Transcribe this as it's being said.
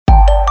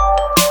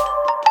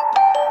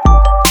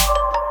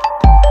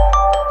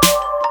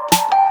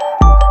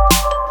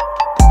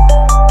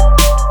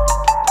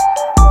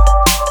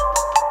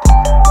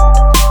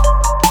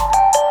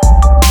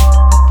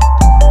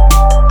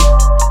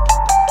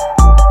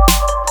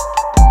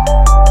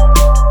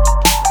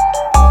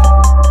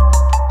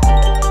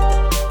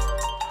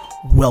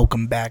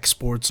Welcome back,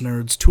 sports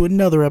nerds, to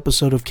another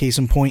episode of Case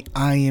in Point.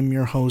 I am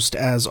your host,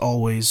 as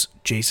always,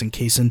 Jason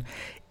Cason.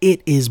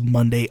 It is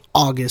Monday,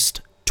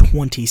 August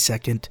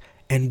 22nd,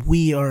 and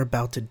we are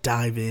about to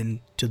dive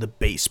into the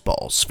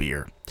baseball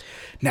sphere.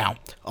 Now,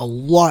 a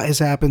lot has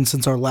happened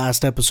since our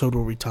last episode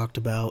where we talked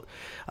about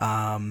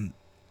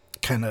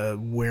kind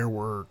of where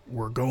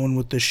we're going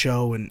with this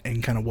show and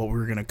kind of what we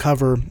were going to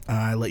cover.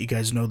 I let you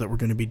guys know that we're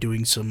going to be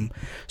doing some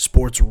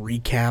sports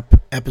recap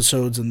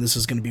episodes, and this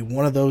is going to be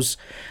one of those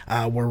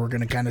where we're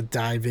going to kind of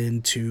dive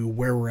into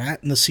where we're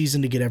at in the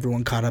season to get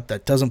everyone caught up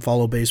that doesn't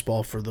follow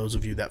baseball. For those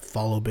of you that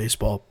follow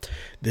baseball,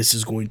 this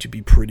is going to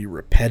be pretty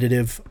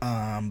repetitive,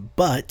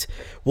 but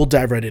we'll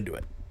dive right into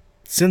it.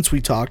 Since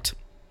we talked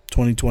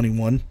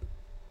 2021,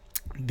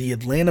 the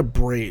Atlanta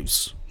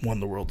Braves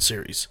won the World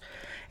Series,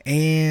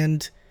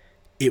 and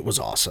it was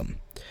awesome.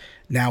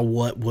 Now,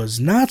 what was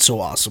not so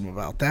awesome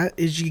about that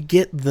is you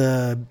get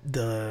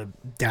the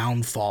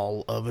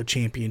downfall of a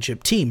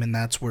championship team, and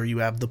that's where you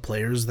have the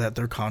players that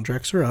their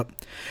contracts are up,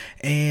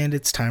 and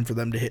it's time for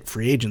them to hit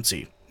free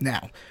agency.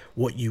 Now,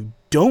 what you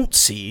don't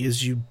see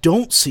is you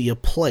don't see a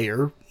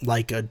player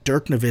like a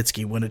Dirk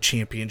Nowitzki win a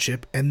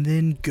championship and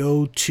then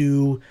go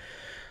to,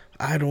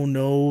 I don't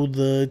know,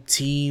 the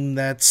team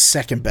that's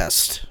second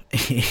best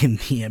in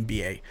the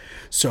NBA.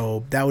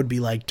 So that would be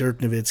like Dirk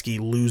Nowitzki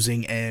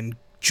losing and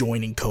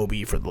joining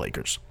Kobe for the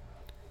Lakers.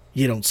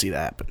 You don't see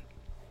that happen.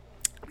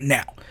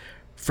 Now,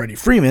 Freddie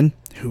Freeman,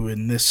 who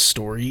in this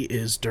story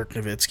is Dirk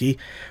Nowitzki,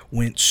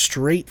 went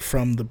straight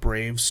from the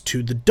Braves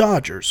to the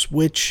Dodgers,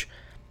 which,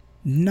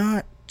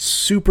 not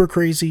super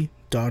crazy.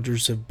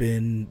 Dodgers have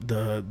been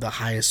the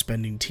highest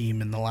spending team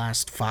in the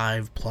last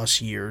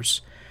 5+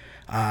 years.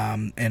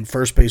 And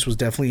first base was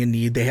definitely a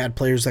need. They had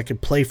players that could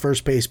play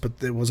first base, but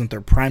it wasn't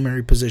their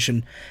primary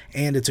position.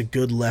 And it's a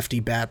good lefty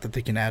bat that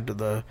they can add to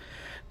the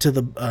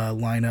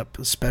lineup,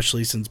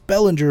 especially since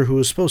Bellinger, who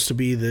is supposed to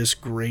be this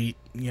great,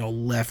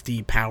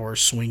 lefty power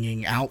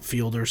swinging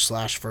outfielder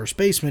 / first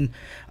baseman,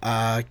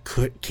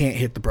 can't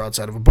hit the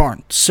broadside of a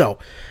barn. So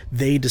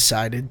they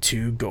decided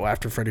to go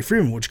after Freddie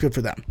Freeman, which is good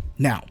for them.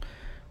 Now,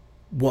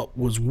 what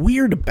was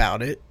weird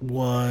about it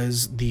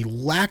was the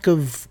lack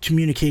of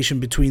communication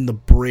between the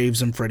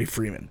Braves and Freddie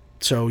Freeman.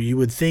 So you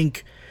would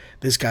think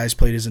this guy's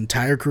played his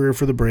entire career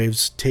for the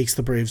Braves, takes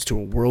the Braves to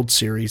a World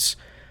Series,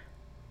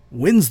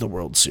 wins the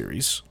World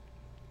Series,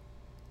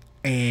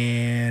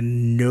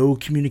 and no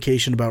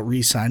communication about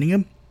re-signing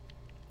him.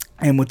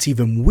 And what's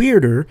even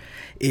weirder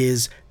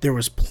is there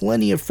was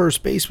plenty of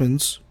first basemen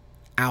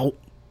out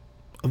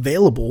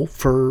available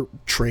for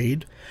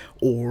trade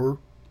or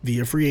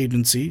via free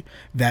agency,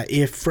 that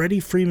if Freddie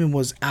Freeman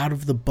was out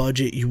of the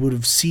budget, you would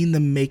have seen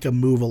them make a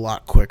move a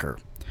lot quicker.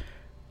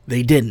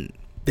 They didn't.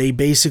 They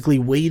basically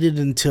waited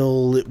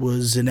until it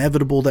was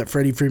inevitable that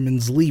Freddie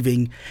Freeman's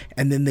leaving,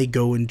 and then they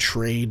go and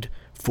trade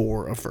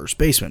for a first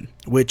baseman,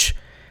 which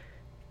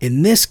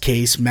in this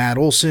case, Matt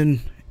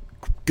Olson,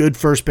 good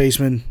first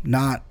baseman,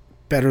 not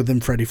better than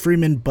Freddie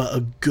Freeman, but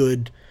a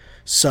good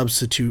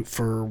substitute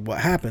for what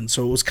happened.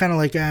 So it was kind of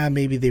like,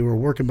 maybe they were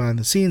working behind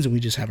the scenes and we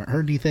just haven't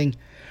heard anything.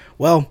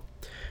 Well,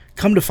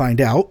 come to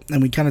find out,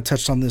 and we kind of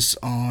touched on this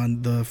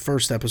on the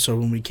first episode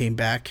when we came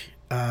back,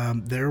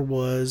 there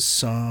was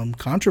some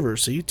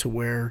controversy to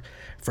where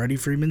Freddie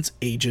Freeman's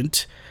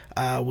agent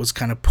was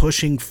kind of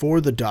pushing for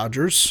the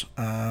Dodgers,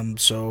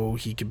 so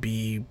he could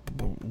be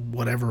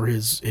whatever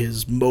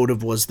his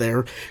motive was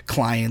there.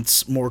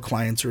 More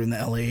clients are in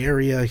the LA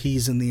area.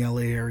 He's in the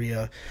LA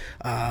area.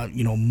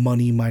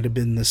 Money might have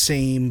been the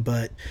same,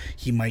 but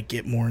he might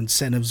get more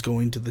incentives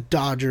going to the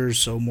Dodgers,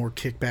 so more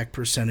kickback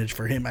percentage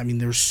for him. I mean,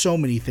 there's so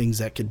many things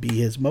that could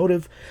be his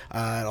motive.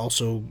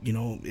 Also,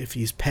 if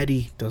he's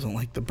petty, doesn't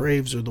like the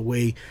Braves or the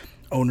way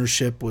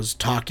ownership was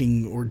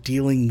talking or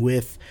dealing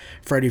with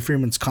Freddie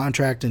Freeman's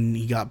contract and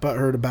he got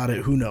butthurt about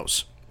it, who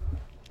knows?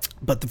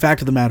 But the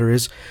fact of the matter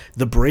is,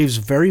 the Braves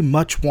very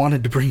much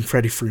wanted to bring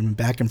Freddie Freeman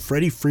back, and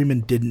Freddie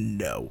Freeman didn't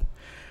know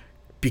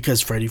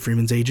because Freddie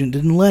Freeman's agent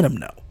didn't let him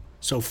know.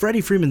 So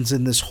Freddie Freeman's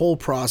in this whole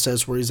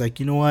process where he's like,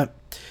 you know what?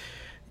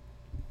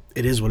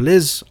 It is what it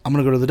is. I'm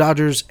going to go to the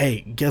Dodgers.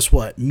 Hey, guess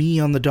what? Me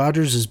on the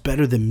Dodgers is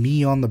better than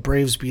me on the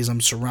Braves because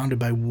I'm surrounded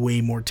by way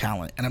more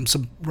talent. And I'm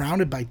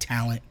surrounded by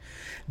talent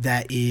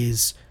that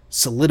is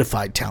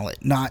solidified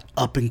talent, not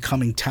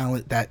up-and-coming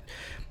talent that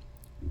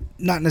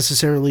not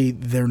necessarily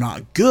they're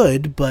not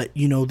good, but,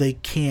 they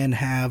can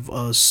have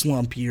a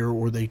slump year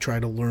or they try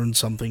to learn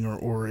something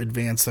or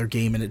advance their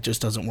game and it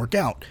just doesn't work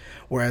out.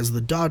 Whereas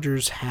the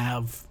Dodgers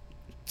have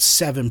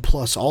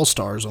 7+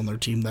 all-stars on their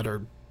team that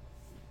are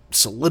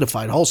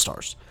solidified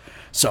all-stars.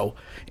 So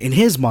in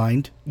his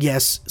mind,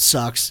 yes,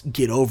 sucks,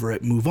 get over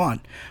it, move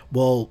on.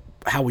 Well,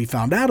 how we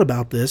found out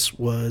about this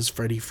was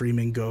Freddie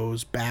Freeman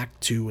goes back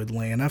to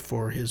Atlanta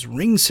for his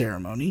ring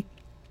ceremony,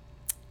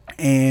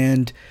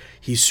 and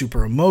he's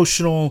super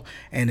emotional,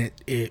 and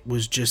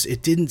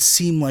it didn't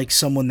seem like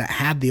someone that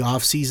had the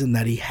offseason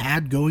that he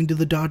had going to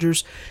the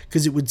Dodgers,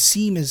 because it would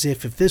seem as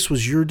if this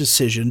was your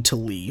decision to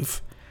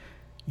leave,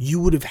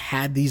 you would have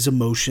had these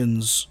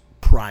emotions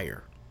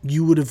prior.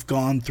 you would have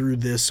gone through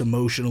this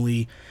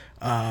emotionally,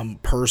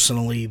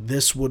 personally.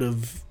 This would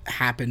have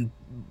happened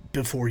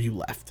before you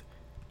left.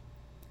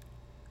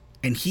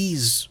 And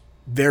he's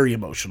very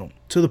emotional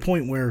to the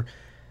point where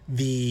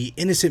the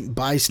innocent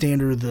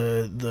bystander,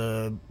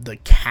 the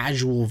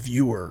casual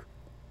viewer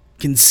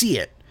can see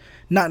it.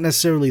 Not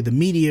necessarily the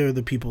media or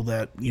the people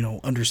that,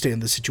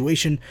 understand the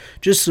situation.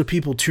 Just the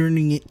people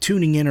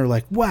tuning in are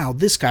like, wow,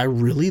 this guy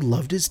really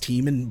loved his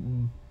team,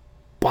 and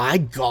by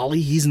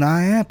golly, he's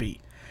not happy.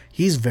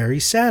 He's very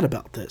sad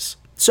about this.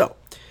 So,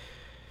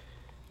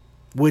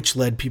 which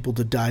led people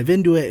to dive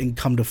into it, and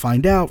come to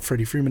find out,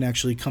 Freddie Freeman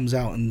actually comes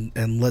out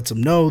and lets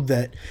them know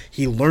that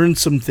he learned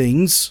some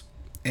things,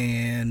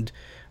 and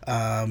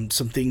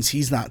some things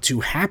he's not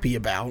too happy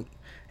about,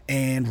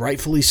 and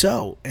rightfully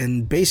so.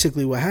 And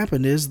basically what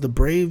happened is the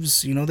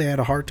Braves, they had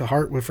a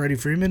heart-to-heart with Freddie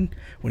Freeman.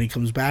 When he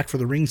comes back for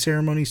the ring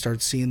ceremony,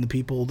 starts seeing the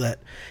people that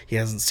he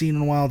hasn't seen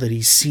in a while, that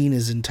he's seen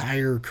his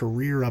entire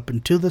career up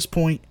until this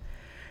point.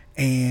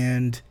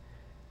 And,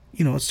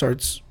 it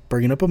starts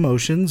bringing up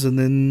emotions, and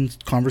then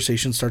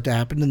conversations start to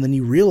happen, and then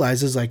he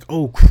realizes, like,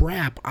 oh,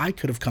 crap, I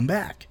could have come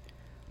back.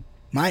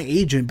 My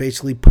agent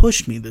basically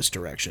pushed me this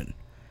direction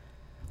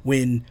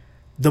when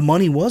the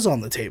money was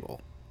on the table.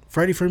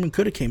 Freddie Freeman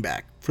could have came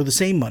back for the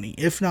same money,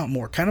 if not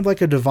more. Kind of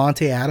like a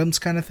Davante Adams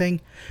kind of thing.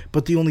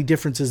 But the only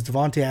difference is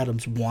Davante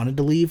Adams wanted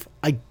to leave.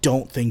 I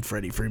don't think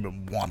Freddie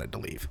Freeman wanted to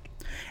leave.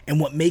 And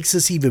what makes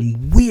this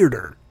even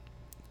weirder,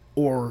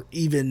 or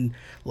even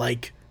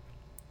like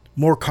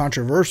more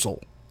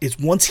controversial, is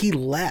once he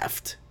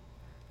left,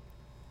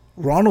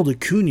 Ronald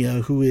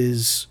Acuna, who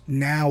is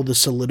now the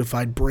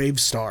solidified Brave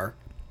star,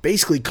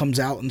 basically comes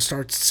out and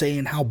starts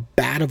saying how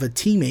bad of a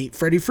teammate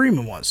Freddie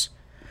Freeman was.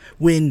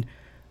 When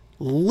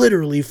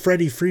literally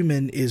Freddie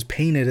Freeman is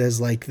painted as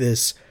like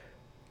this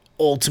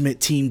ultimate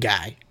team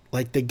guy,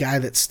 like the guy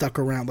that stuck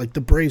around. Like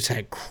the Braves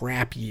had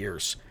crap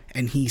years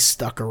and he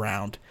stuck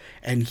around,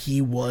 and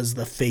he was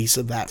the face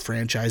of that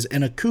franchise.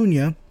 And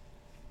Acuna,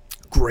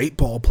 great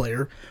ball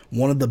player,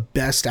 one of the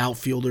best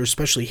outfielders,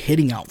 especially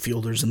hitting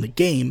outfielders in the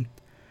game,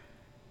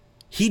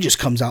 he just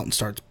comes out and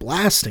starts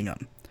blasting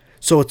him.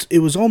 So it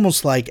was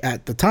almost like,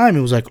 at the time,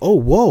 it was like, oh,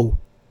 whoa,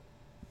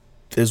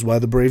 this is why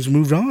the Braves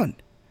moved on.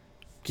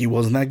 He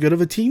wasn't that good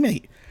of a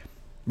teammate.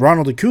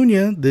 Ronald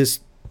Acuna, this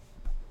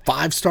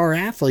 5-star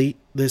athlete,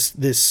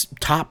 this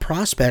top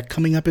prospect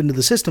coming up into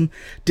the system,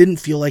 didn't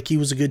feel like he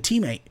was a good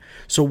teammate.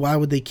 So why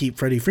would they keep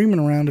Freddie Freeman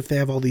around if they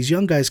have all these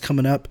young guys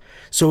coming up?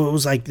 So it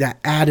was like that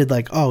added,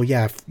 like, oh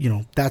yeah,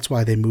 that's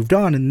why they moved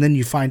on. And then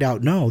you find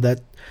out, no,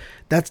 that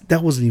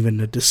wasn't even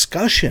a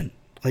discussion.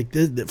 Like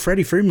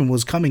Freddie Freeman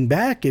was coming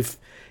back if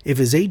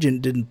his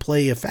agent didn't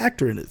play a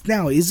factor in it.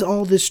 Now, is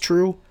all this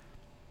true?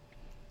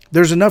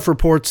 There's enough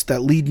reports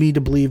that lead me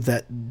to believe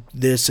that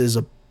this is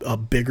a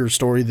bigger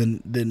story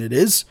than it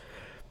is.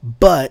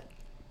 But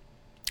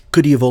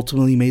could he have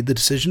ultimately made the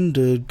decision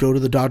to go to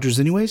the Dodgers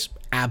anyways?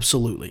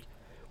 Absolutely.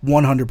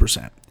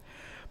 100%.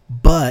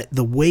 But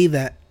the way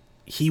that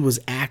he was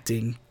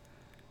acting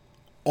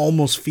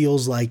almost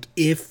feels like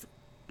if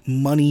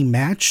money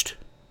matched,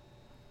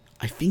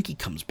 I think he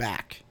comes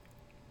back.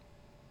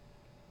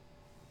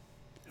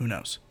 Who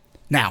knows?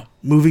 Now,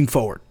 moving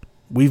forward.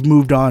 We've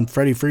moved on.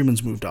 Freddie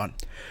Freeman's moved on.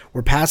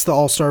 We're past the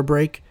All-Star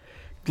break.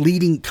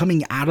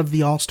 Coming out of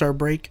the All-Star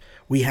break,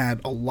 we had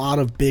a lot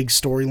of big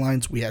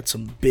storylines. We had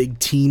some big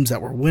teams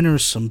that were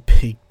winners, some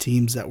big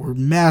teams that were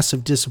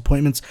massive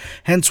disappointments.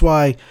 Hence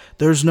why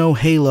there's no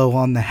halo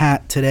on the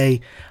hat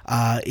today.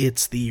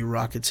 It's the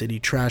Rocket City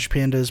Trash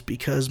Pandas,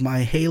 because my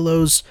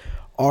Halos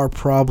are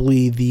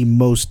probably the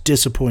most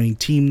disappointing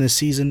team this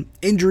season.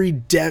 Injuries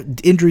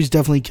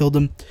definitely killed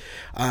them.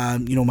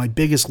 My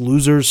biggest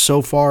losers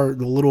so far, a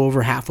little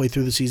over halfway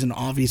through the season,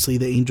 obviously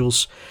the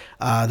Angels.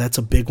 That's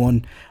a big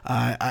one.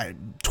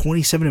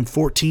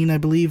 27-14, I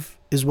believe,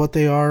 is what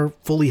they are,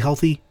 fully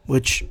healthy,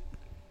 which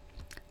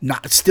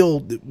not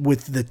still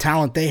with the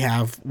talent they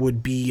have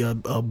would be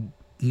a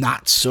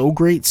not so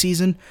great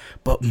season,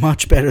 but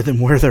much better than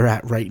where they're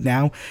at right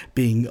now,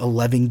 being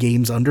 11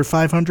 games under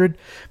 500.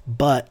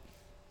 But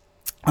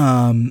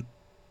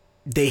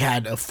they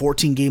had a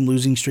 14-game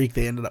losing streak.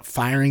 They ended up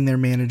firing their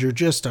manager.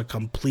 Just a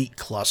complete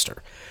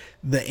cluster.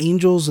 The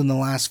Angels in the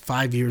last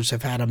 5 years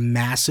have had a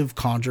massive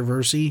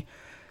controversy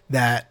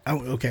that,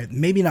 okay,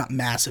 maybe not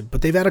massive,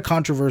 but they've had a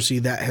controversy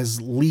that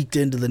has leaked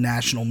into the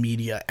national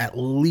media at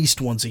least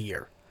once a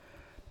year.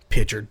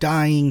 Pitcher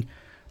dying,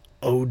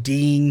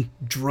 ODing,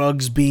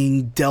 drugs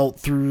being dealt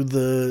through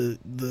the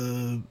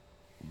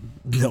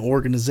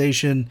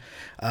organization,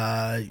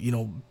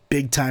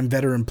 big time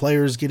veteran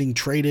players getting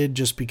traded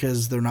just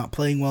because they're not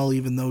playing well,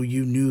 even though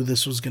you knew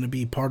this was going to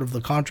be part of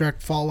the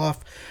contract fall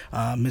off.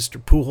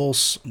 Mr.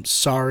 Pujols, I'm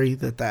sorry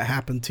that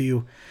happened to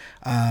you.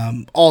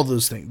 All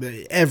those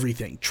things,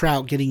 everything.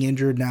 Trout getting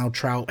injured, now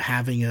Trout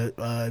having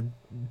a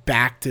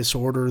back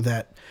disorder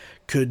that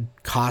could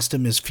cost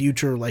him his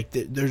future. Like,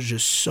 there's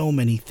just so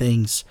many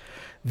things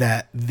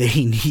that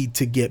they need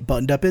to get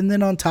buttoned up. And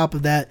then on top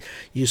of that,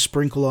 you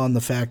sprinkle on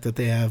the fact that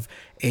they have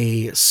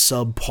a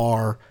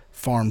subpar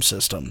farm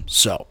system.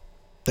 So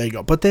There you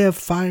go. But they have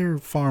Fire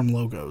Farm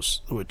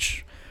logos,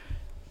 which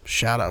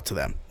shout out to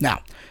them.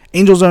 Now,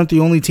 Angels aren't the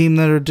only team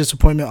that are a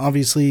disappointment.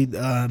 Obviously,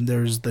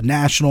 there's the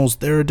Nationals.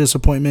 They're a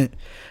disappointment.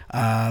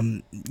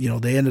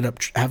 They ended up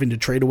having to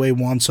trade away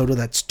Juan Soto.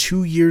 That's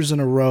 2 years in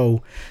a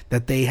row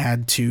that they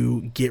had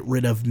to get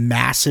rid of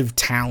massive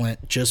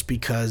talent just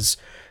because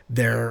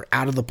they're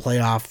out of the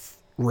playoff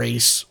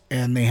race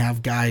and they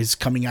have guys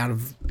coming out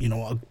of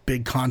a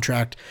big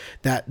contract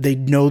that they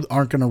know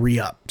aren't going to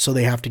re-up, so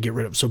they have to get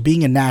rid of. So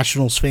being a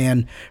Nationals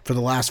fan for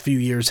the last few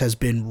years has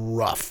been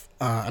rough.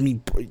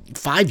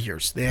 5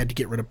 years they had to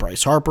get rid of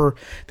Bryce Harper,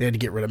 they had to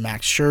get rid of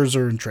Max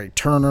Scherzer and Trey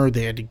Turner,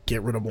 they had to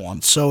get rid of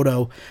Juan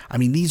Soto. I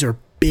mean, these are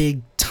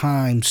big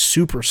time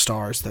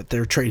superstars that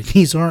they're trading.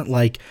 These aren't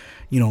like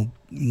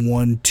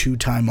 1-2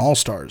 time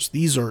all-stars.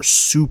 These are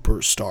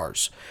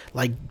superstars,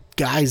 like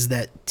guys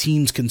that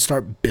teams can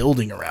start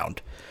building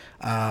around.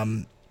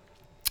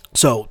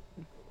 So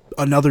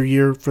another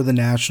year for the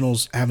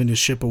Nationals having to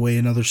ship away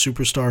another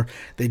superstar.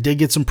 They did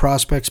get some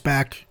prospects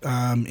back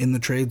in the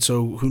trade,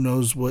 so who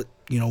knows what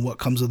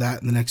comes of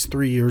that in the next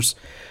 3 years.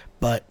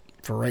 But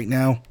for right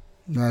now,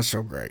 not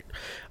so great.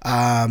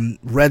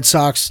 Red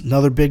Sox,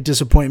 another big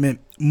disappointment.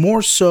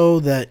 More so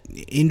that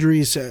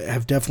injuries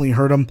have definitely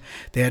hurt them.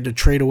 They had to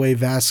trade away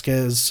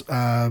Vasquez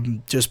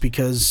just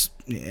because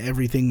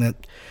everything that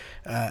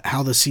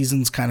how the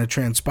season's kind of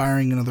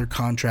transpiring, another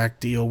contract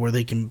deal where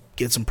they can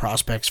get some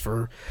prospects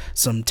for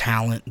some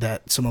talent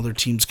that some other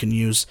teams can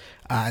use.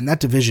 And that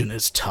division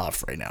is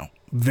tough right now.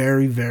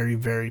 Very, very,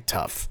 very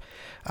tough.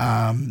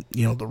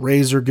 The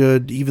Rays are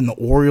good. Even the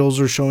Orioles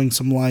are showing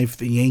some life.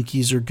 The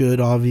Yankees are good,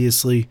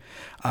 obviously.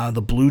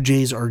 The Blue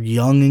Jays are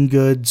young and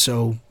good.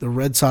 So the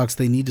Red Sox,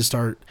 they need to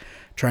start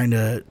trying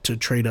to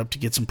trade up to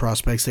get some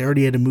prospects. They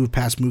already had to move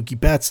past Mookie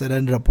Betts. That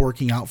ended up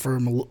working out for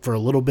him for a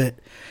little bit.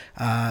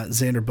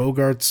 Xander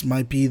Bogaerts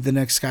might be the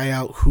next guy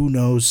out. Who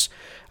knows?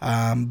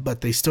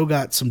 But they still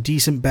got some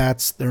decent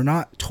bats. They're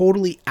not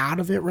totally out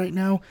of it right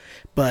now,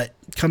 but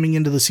coming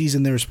into the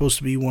season, they were supposed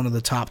to be one of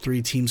the top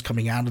 3 teams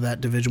coming out of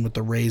that division, with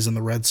the Rays and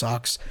the Red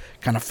Sox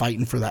kind of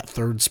fighting for that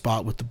third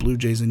spot, with the Blue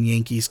Jays and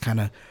Yankees kind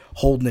of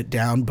holding it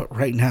down. But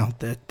right now,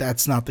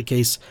 that's not the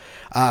case.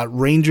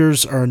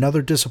 Rangers are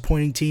another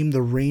disappointing team.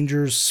 The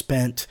Rangers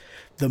spent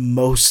the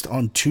most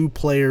on 2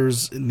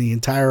 players in the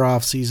entire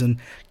offseason,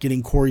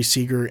 getting Corey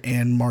Seager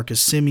and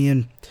Marcus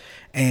Semien,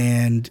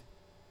 and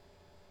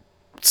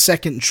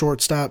second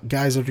shortstop,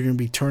 guys that are going to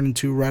be turning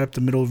to right up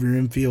the middle of your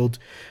infield.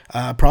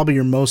 Probably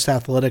your most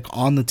athletic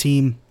on the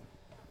team,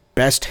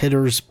 best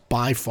hitters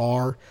by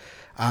far.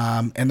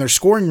 And they're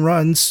scoring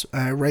runs.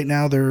 Right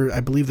now, I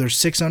believe they're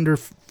 6 under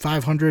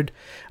 500,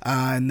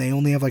 and they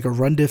only have like a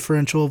run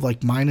differential of like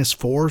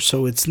 -4.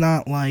 So it's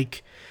not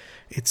like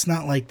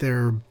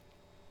they're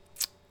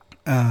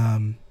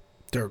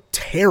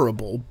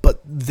terrible,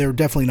 but they're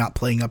definitely not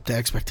playing up to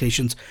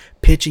expectations.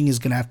 Pitching is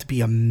going to have to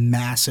be a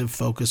massive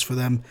focus for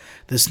them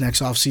this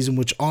next offseason,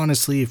 which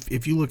honestly,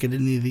 if you look at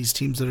any of these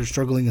teams that are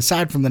struggling,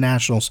 aside from the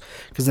Nationals,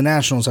 because the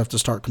Nationals have to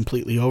start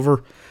completely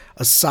over,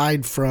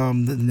 aside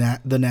from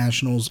the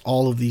Nationals,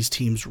 all of these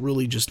teams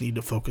really just need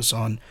to focus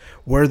on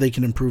where they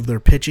can improve their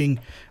pitching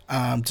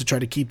to try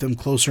to keep them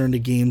closer into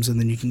games, and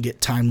then you can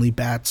get timely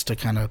bats to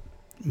kind of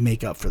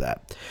make up for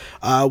that.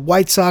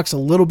 White Sox, a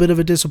little bit of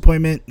a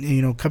disappointment.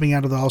 Coming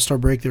out of the All-Star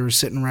break, they were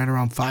sitting right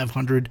around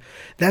 500.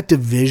 That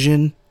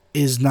division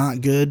is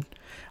not good.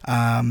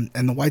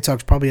 And the White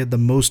Sox probably had the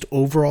most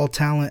overall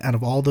talent out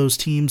of all those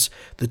teams.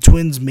 The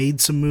Twins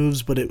made some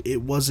moves, but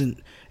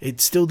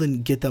it still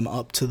didn't get them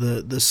up to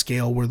the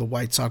scale where the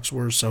White Sox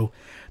were. So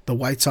the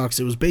White Sox,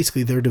 it was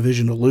basically their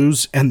division to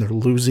lose, and they're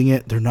losing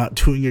it. They're not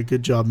doing a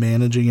good job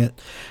managing it.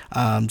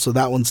 So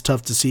that one's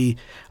tough to see.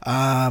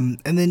 And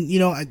then,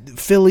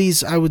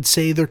 Phillies, I would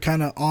say they're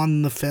kind of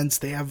on the fence.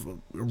 They have a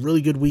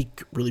really good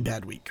week, really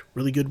bad week,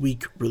 really good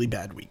week, really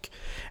bad week.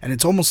 And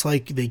it's almost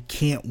like they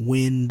can't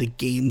win the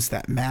games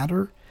that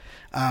matter.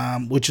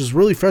 Which is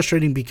really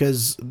frustrating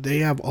because they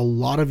have a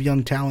lot of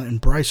young talent,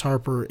 and Bryce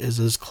Harper is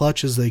as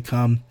clutch as they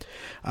come.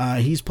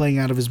 He's playing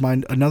out of his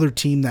mind. Another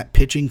team that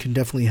pitching can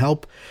definitely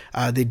help.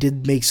 They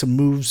did make some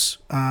moves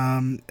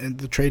at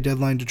the trade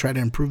deadline to try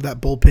to improve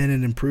that bullpen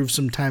and improve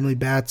some timely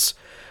bats.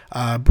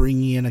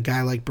 Bringing in a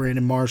guy like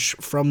Brandon Marsh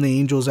from the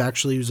Angels,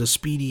 actually, who's a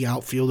speedy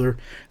outfielder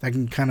that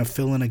can kind of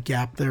fill in a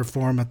gap there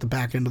for him at the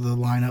back end of the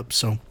lineup.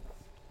 So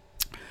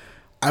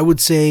I would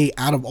say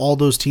out of all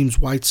those teams,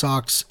 White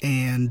Sox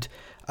and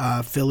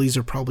Phillies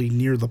are probably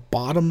near the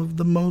bottom of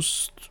the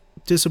most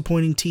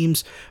disappointing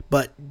teams,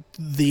 but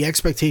the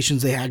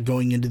expectations they had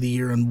going into the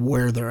year and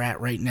where they're at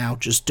right now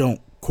just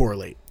don't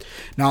correlate.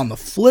 Now, on the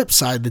flip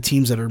side, the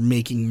teams that are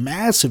making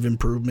massive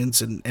improvements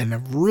and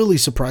have really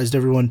surprised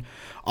everyone,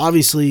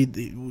 obviously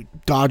the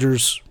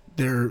Dodgers,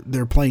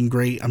 they're playing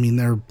great. I mean,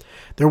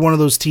 they're one of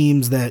those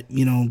teams that,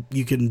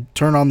 you can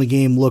turn on the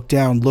game, look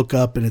down, look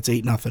up, and it's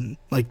 8-0.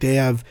 Like, they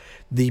have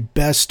the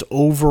best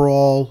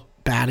overall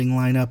batting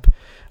lineup,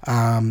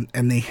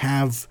 and they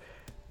have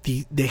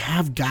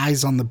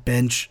guys on the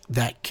bench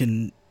that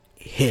can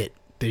hit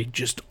They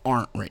just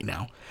aren't right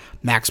now.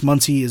 Max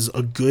Muncy is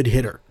a good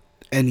hitter,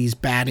 and he's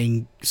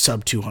batting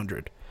sub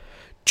 200.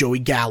 Joey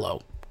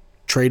Gallo,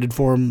 traded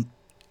for him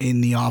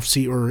in the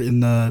offseason or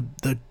in the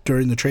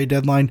during the trade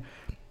deadline,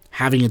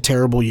 having a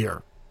terrible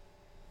year.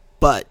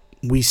 But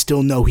we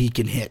still know he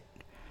can hit.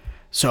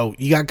 So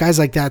you got guys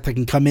like that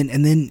can come in,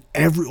 and then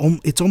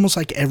it's almost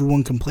like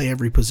everyone can play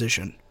every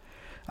position.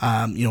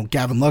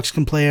 Gavin Lux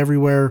can play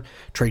everywhere.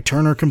 Trey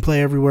Turner can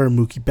play everywhere.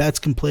 Mookie Betts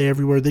can play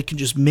everywhere. They can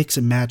just mix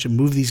and match and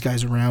move these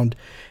guys around.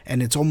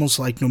 And it's almost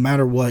like no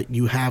matter what,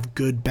 you have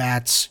good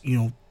bats.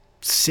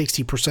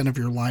 60% of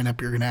your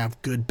lineup, you're going to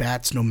have good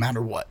bats no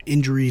matter what.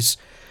 Injuries,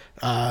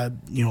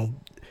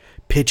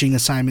 pitching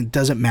assignment,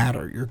 doesn't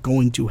matter. You're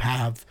going to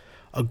have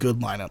a good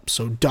lineup.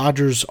 So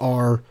Dodgers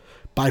are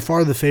by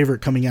far the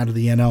favorite coming out of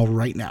the NL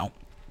right now.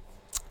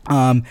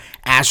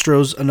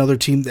 Astros, another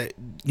team that,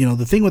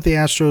 the thing with the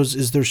Astros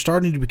is they're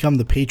starting to become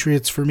the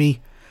Patriots for me.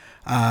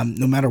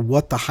 No matter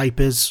what the hype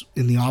is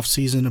in the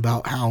offseason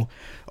about how,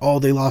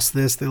 they lost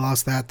this, they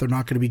lost that, they're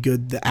not going to be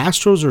good. The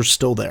Astros are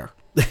still there.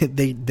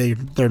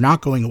 They're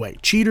not going away.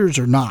 Cheaters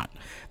or not,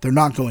 they're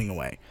not going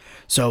away.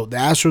 So the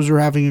Astros are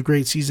having a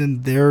great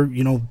season. They're,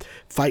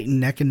 fighting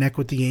neck and neck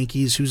with the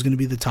Yankees, who's going to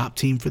be the top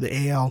team for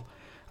the AL,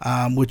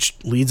 which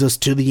leads us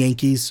to the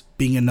Yankees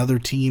being another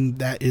team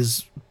that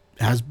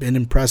has been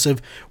impressive.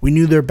 We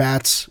knew their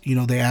bats.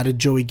 They added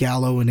Joey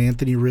Gallo and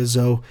Anthony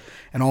Rizzo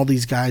and all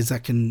these guys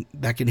that can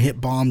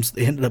hit bombs.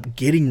 They ended up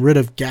getting rid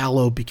of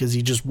Gallo because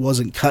he just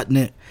wasn't cutting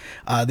it.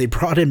 They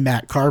brought in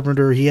Matt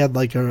Carpenter. He had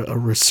like a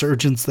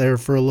resurgence there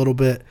for a little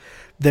bit.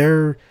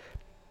 They're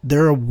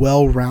a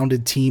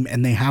well-rounded team,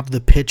 and they have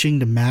the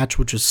pitching to match,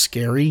 which is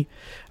scary.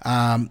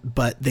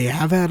 But they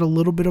have had a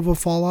little bit of a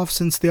fall-off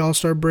since the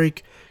All-Star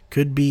break.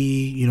 Could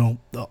be,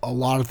 a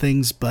lot of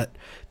things, but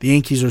the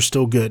Yankees are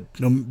still good.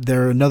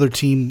 They're another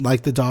team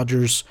like the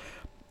Dodgers.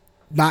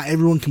 Not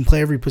everyone can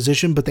play every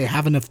position, but they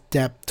have enough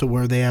depth to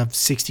where they have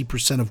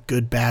 60% of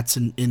good bats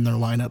in their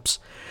lineups.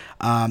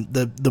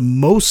 The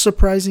most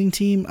surprising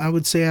team, I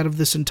would say, out of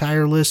this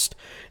entire list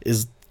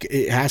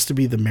it has to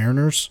be the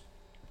Mariners.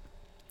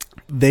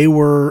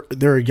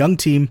 They're a young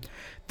team.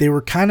 They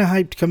were kind of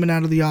hyped coming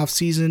out of the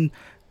offseason.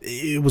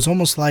 It was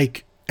almost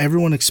like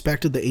everyone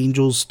expected the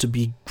Angels to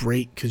be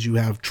great because you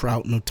have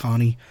Trout and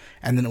Ohtani.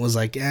 And then it was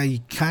like, you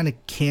kind of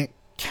can't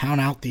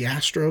count out the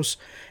Astros.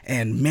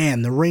 And,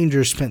 man, the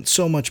Rangers spent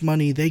so much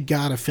money. They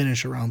got to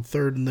finish around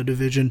third in the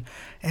division.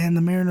 And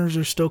the Mariners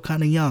are still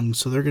kind of young,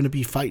 so they're going to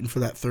be fighting for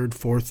that third,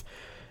 fourth.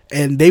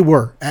 And they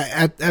were.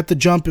 At the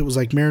jump, it was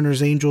like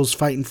Mariners, Angels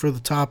fighting for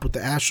the top with the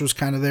Astros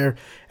kind of there.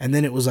 And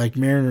then it was like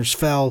Mariners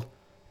fell,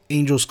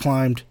 Angels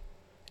climbed,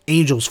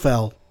 Angels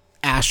fell,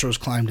 Astros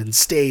climbed and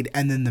stayed,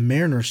 and then the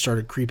Mariners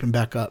started creeping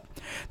back up.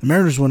 The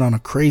Mariners went on a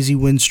crazy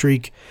win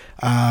streak,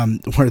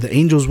 where the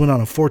Angels went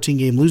on a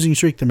 14-game losing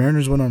streak. The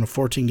Mariners went on a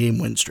 14-game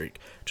win streak.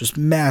 Just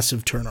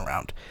massive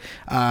turnaround.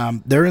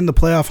 They're in the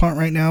playoff hunt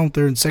right now.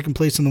 They're in second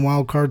place in the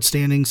wild card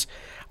standings.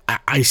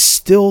 I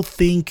still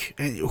think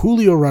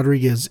Julio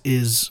Rodriguez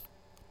is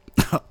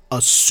a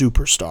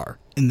superstar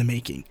in the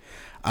making.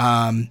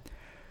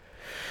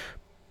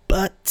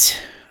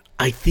 But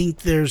I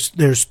think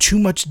there's too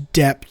much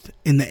depth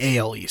in the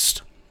AL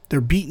East. They're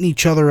beating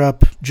each other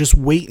up. Just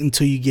wait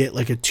until you get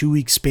like a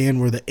 2-week span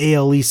where the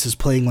AL East is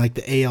playing like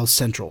the AL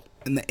Central,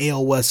 and the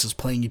AL West is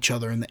playing each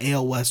other, and the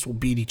AL West will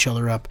beat each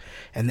other up,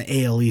 and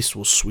the AL East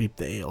will sweep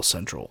the AL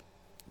Central.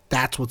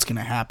 That's what's going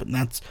to happen.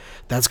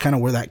 That's kind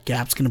of where that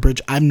gap's going to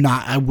bridge.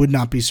 I would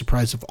not be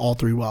surprised if all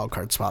 3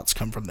 wildcard spots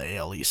come from the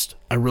AL East.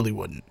 I really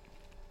wouldn't.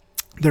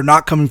 They're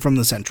not coming from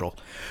the Central.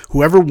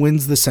 Whoever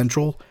wins the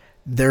Central,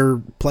 they're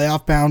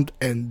playoff bound,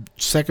 and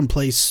second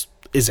place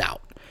is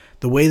out.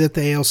 The way that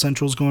the AL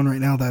Central is going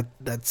right now,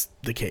 that's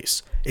the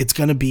case. It's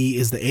going to be,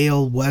 is the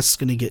AL West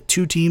going to get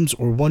 2 teams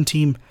or 1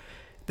 team?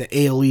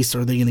 The AL East,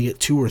 are they going to get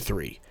 2 or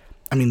 3?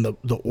 I mean,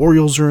 the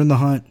Orioles are in the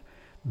hunt.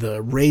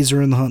 The Rays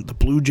are in the hunt. The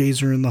Blue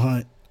Jays are in the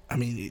hunt. I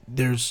mean,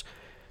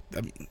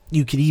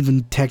 you could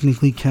even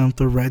technically count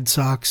the Red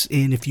Sox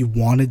in if you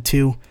wanted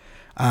to.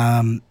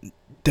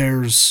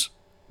 There's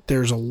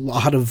a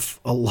lot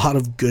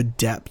of good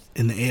depth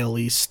in the AL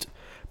East,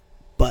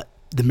 but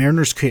the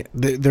Mariners can't.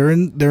 They're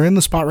in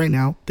the spot right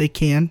now. They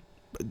can.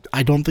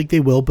 I don't think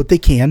they will, but they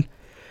can.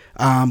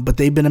 But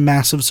they've been a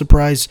massive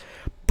surprise.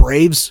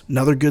 Braves,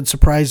 another good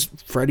surprise.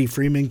 Freddie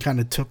Freeman kind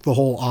of took the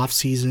whole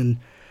offseason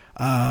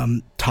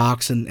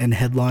talks and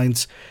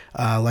headlines.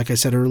 Like I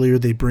said earlier,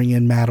 they bring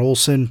in Matt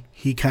Olson.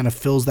 He kind of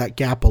fills that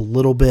gap a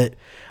little bit.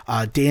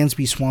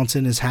 Dansby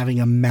Swanson is having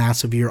a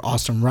massive year.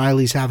 Austin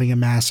Riley's having a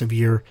massive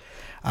year.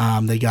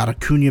 They got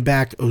Acuna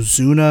back.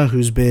 Ozuna,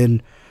 who's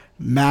been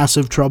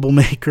massive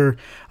troublemaker,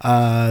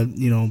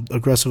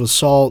 aggressive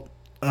assault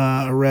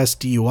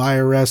arrest, DUI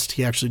arrest.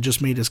 He actually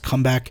just made his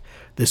comeback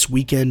this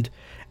weekend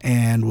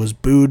and was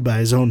booed by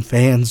his own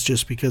fans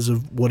just because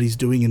of what he's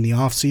doing in the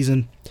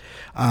offseason.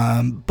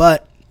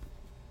 But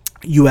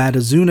you add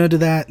Ozuna to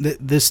that,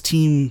 this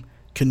team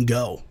can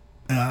go.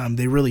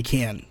 They really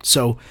can.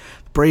 So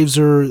Braves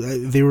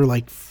they were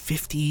like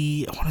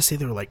 50, I want to say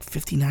they were like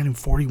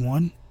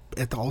 59-41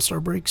 at the All-Star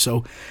break.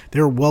 So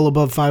they're well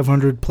above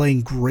 500,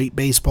 playing great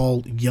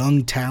baseball,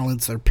 young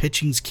talents. Their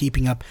pitching's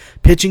keeping up.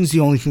 Pitching's the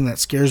only thing that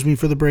scares me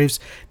for the Braves.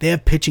 They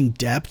have pitching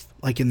depth,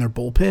 like in their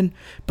bullpen,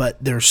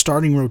 but their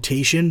starting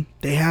rotation,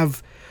 they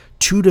have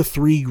 2 to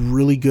 3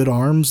 really good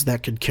arms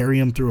that could carry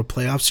them through a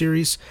playoff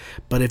series.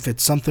 But if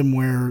it's something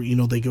where,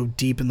 they go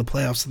deep in the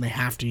playoffs and they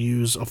have to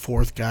use a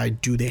fourth guy,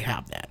 do they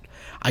have that?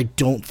 I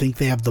don't think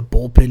they have the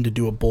bullpen to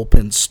do a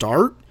bullpen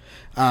start,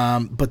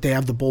 but they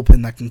have the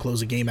bullpen that can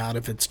close a game out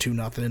if it's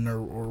 2-0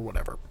 or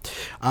whatever.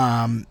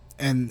 And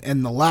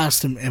the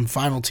last and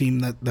final team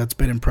that's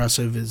been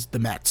impressive is the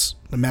Mets.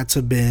 The Mets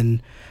have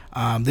been,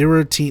 they were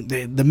a team,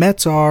 the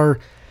Mets are,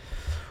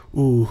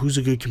 who's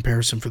a good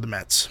comparison for the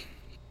Mets?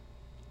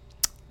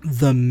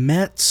 The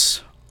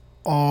Mets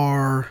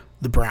are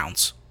the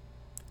Browns.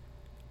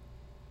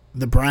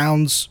 The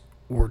Browns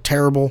were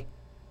terrible.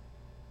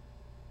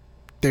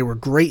 They were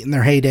great in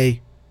their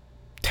heyday,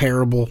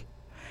 terrible.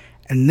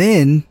 And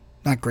then,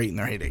 not great in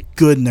their heyday,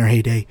 good in their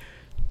heyday,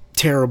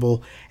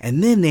 terrible.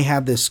 And then they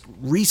have this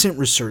recent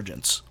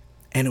resurgence.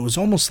 And it was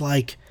almost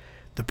like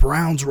the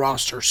Browns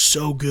roster is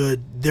so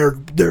good, they're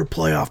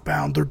playoff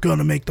bound, they're going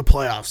to make the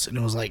playoffs. And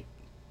it was like,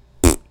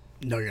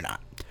 no, you're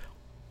not.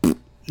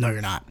 No,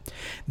 you're not.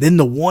 Then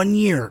the one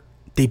year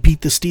they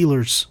beat the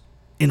Steelers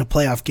in a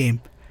playoff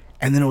game,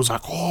 and then it was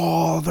like,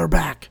 oh, they're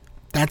back.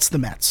 That's the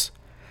Mets.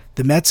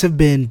 The Mets have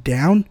been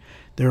down.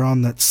 They're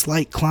on that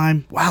slight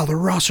climb. Wow, their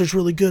roster's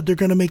really good. They're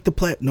going to make the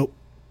play. Nope.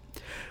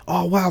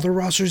 Oh, wow, their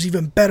roster's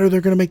even better.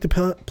 They're going to make the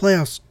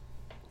playoffs.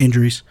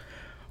 Injuries.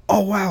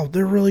 Oh, wow,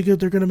 they're really good.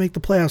 They're going to make the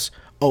playoffs.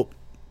 Oh,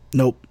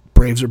 nope.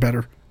 Braves are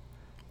better.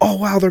 Oh,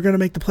 wow, they're going to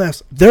make the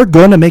playoffs. They're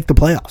going to make the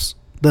playoffs.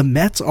 The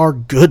Mets are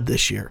good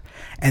this year,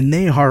 and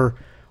they are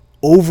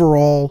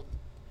overall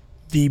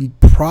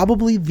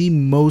probably the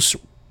most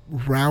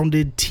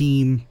rounded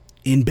team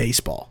in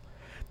baseball.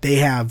 They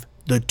have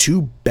the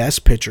 2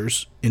 best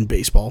pitchers in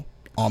baseball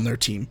on their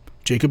team,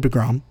 Jacob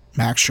deGrom,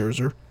 Max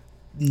Scherzer.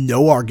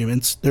 No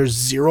arguments. There's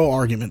 0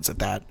 arguments at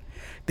that.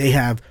 They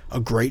have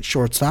a great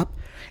shortstop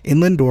in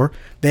Lindor.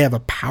 They have a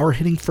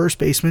power-hitting first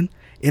baseman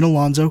in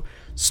Alonso.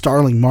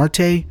 Starling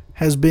Marte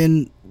has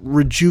been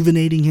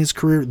rejuvenating his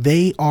career.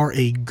 They are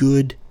a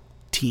good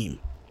team.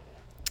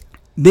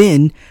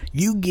 Then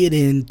you get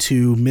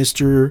into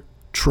Mr.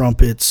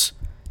 Trumpets,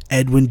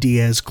 Edwin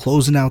Diaz,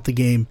 closing out the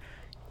game.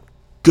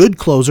 Good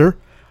closer,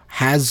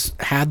 has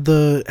had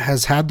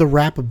the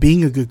rap of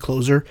being a good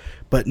closer,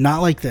 but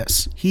not like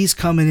this. He's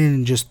coming in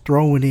and just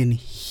throwing in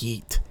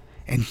heat,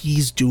 and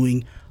he's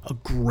doing a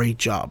great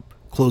job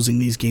closing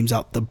these games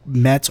out. The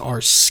Mets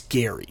are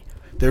scary.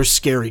 They're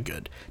scary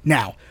good.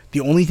 Now,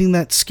 the only thing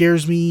that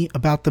scares me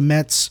about the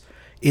Mets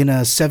in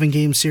a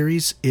 7-game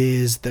series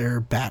is their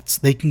bats.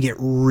 They can get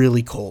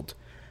really cold.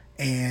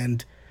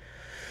 And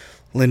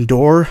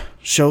Lindor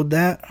showed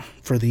that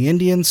for the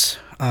Indians.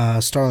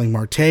 Starling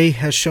Marte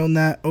has shown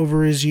that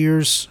over his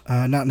years.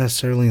 Not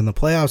necessarily in the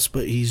playoffs,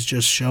 but he's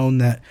just shown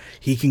that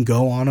he can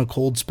go on a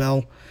cold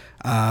spell.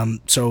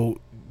 So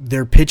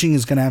their pitching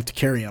is going to have to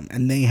carry them.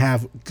 And they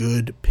have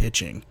good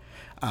pitching.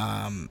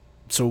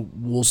 So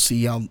we'll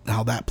see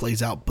how that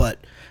plays out. But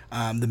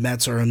the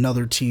Mets are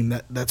another team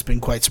that's been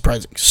quite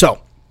surprising.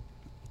 So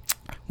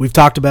we've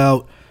talked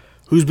about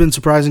who's been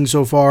surprising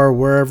so far,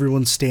 where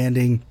everyone's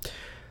standing.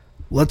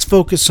 Let's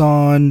focus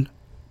on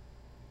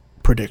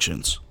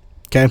predictions.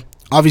 Okay?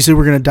 Obviously,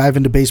 we're going to dive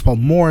into baseball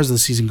more as the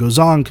season goes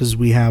on because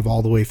we have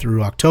all the way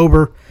through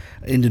October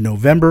into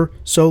November.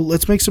 So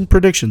let's make some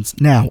predictions.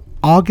 Now,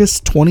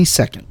 August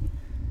 22nd,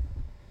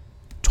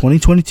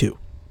 2022,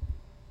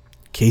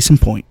 Case in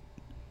Point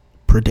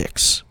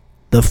predicts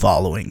the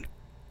following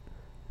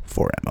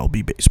for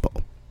MLB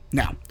baseball.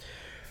 Now,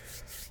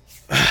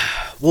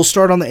 we'll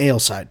start on the AL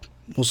side.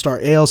 We'll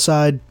start AL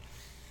side.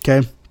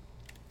 Okay.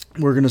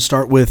 We're going to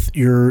start with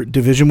your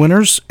division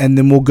winners, and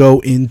then we'll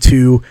go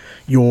into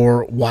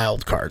your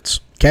wild cards.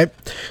 Okay.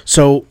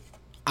 So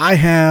I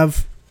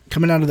have,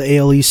 coming out of the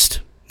AL East,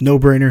 no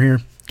brainer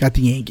here, got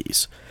the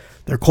Yankees.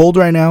 They're cold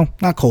right now.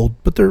 Not cold,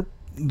 but they're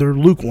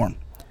lukewarm.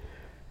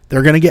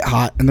 They're going to get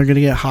hot, and they're going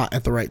to get hot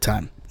at the right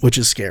time, which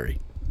is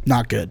scary.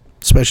 Not good,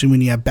 especially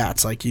when you have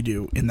bats like you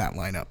do in that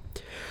lineup.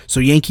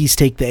 So Yankees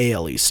take the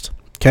AL East.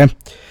 Okay.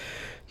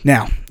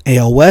 Now,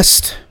 AL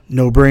West,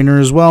 no-brainer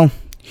as well.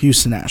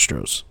 Houston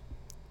Astros.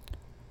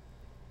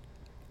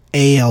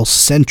 AL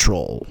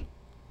Central.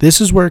 This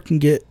is where it can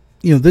get,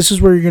 this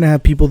is where you're going to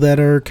have people that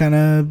are kind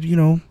of,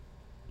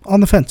 on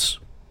the fence.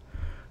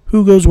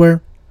 Who goes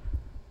where?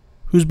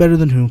 Who's better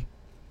than who?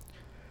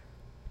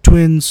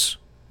 Twins,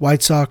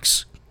 White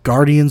Sox,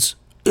 Guardians.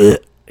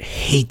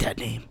 Hate that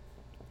name.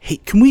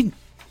 Can we,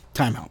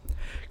 time out.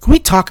 Can we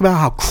talk about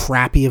how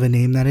crappy of a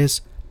name that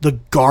is? The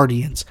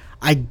Guardians.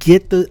 I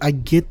get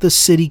the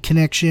city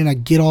connection. I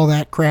get all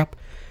that crap.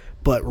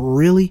 But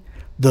really,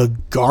 the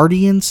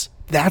Guardians,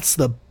 that's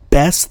the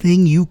best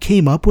thing you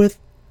came up with?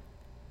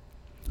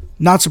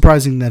 Not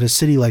surprising that a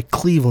city like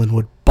Cleveland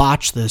would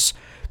botch this.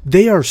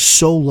 They are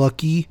so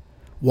lucky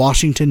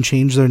Washington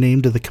changed their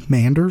name to the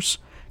Commanders,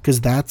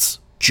 because that's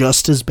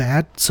just as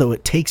bad, so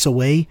it takes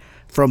away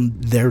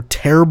from their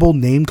terrible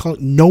name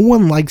calling. No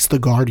one likes the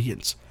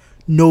Guardians.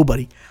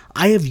 Nobody.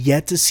 I have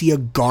yet to see a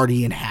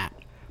Guardian hat.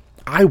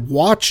 I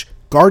watch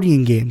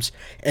Guardian games,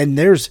 and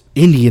there's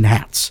Indian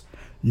hats.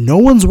 No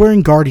one's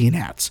wearing Guardian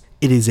hats.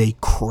 It is a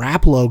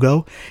crap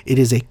logo. It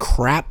is a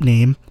crap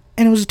name,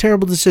 and it was a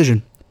terrible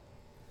decision.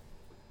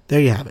 There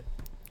you have it.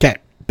 Okay,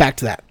 back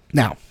to that.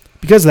 Now,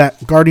 because of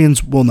that,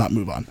 Guardians will not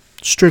move on,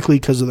 strictly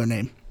because of their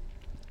name.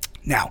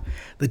 Now,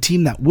 the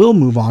team that will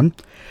move on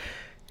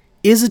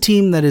is a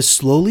team that is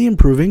slowly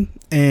improving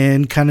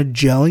and kind of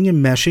gelling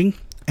and meshing,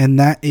 and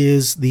that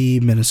is the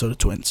Minnesota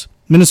Twins.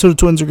 Minnesota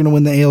Twins are going to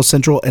win the AL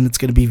Central, and it's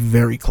going to be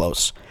very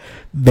close.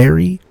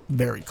 Very,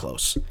 very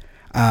close.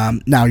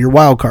 Now, your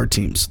wild card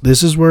teams.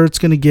 This is where it's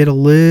going to get a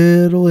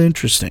little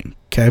interesting,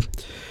 okay?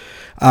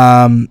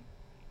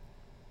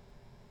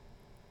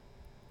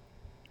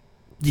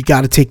 You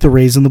got to take the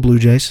Rays and the Blue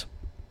Jays.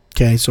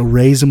 Okay, so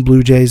Rays and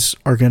Blue Jays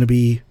are going to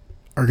be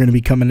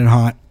coming in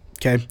hot,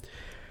 okay?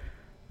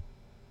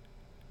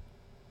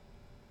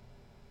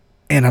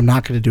 And I'm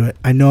not going to do it.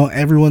 I know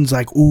everyone's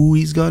like, ooh,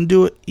 he's going to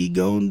do it. He's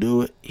going to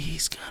do it.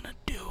 He's going to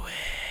do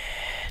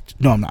it.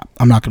 No, I'm not.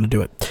 I'm not going to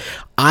do it.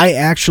 I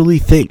actually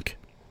think,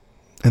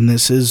 and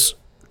this is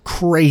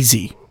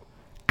crazy,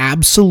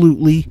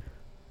 absolutely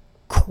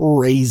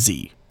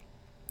crazy,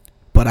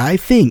 but I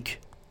think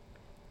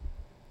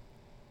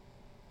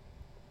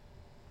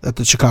that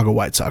the Chicago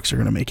White Sox are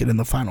going to make it in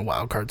the final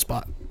wild card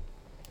spot.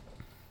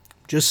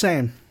 Just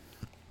saying.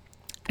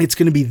 It's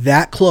going to be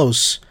that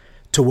close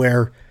to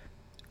where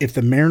if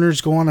the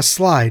Mariners go on a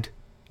slide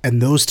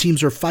and those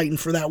teams are fighting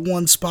for that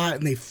one spot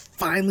and they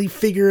finally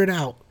figure it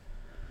out,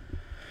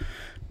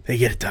 they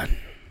get it done.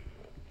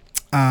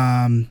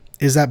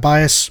 Is that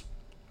bias?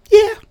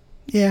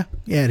 Yeah,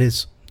 it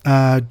is.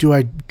 Do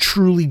I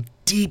truly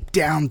deep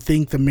down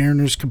think the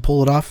Mariners can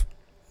pull it off?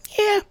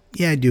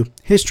 Yeah, I do.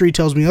 History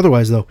tells me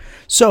otherwise, though.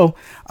 So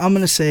I'm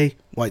going to say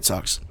White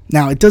Sox.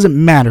 Now, it doesn't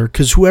matter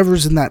because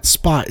whoever's in that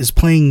spot is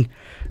playing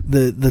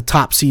the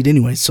top seed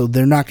anyway, so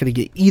they're not going to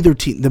get either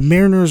team, the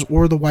Mariners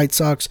or the White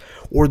Sox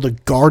or the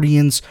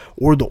Guardians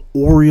or the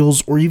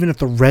Orioles, or even if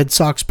the Red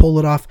Sox pull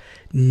it off,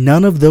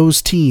 none of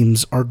those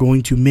teams are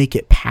going to make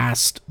it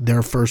past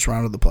their first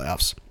round of the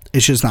playoffs.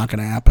 It's just not going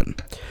to happen.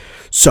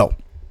 So,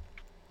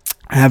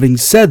 having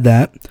said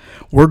that,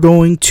 we're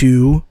going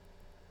to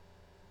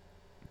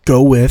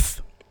go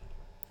with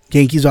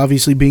Yankees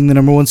obviously being the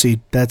number one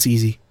seed. That's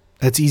easy.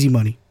 That's easy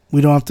money.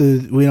 We don't have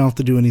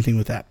to do anything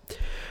with that.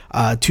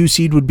 2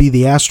 seed would be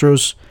the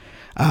Astros.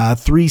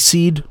 3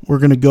 seed, we're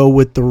going to go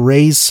with the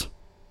Rays.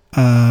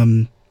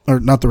 Or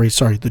not the Rays,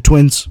 sorry, the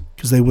Twins,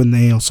 because they win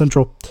the AL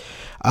Central.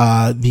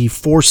 The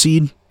 4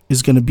 seed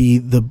is going to be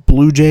the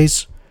Blue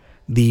Jays.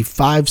 The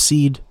 5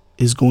 seed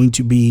is going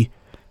to be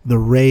the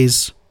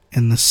Rays.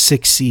 And the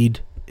 6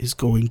 seed is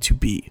going to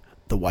be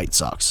the White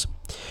Sox.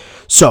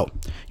 So,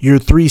 your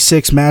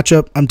 3-6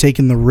 matchup, I'm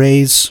taking the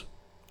Rays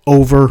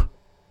over,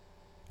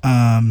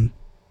 I'm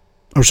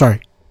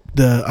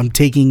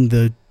taking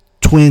the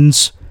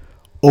Twins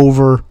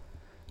over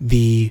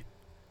the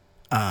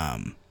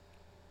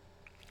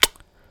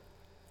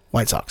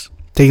White Sox.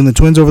 Taking the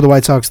Twins over the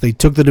White Sox. They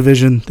took the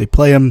division. They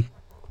play them.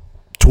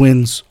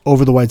 Twins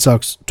over the White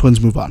Sox. Twins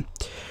move on.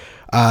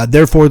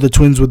 Therefore, the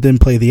Twins would then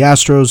play the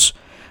Astros.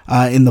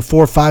 In the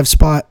 4-5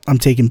 spot, I'm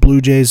taking Blue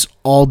Jays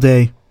all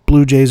day.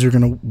 Blue Jays are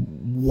going to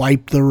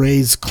wipe the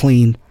Rays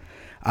clean.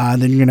 Then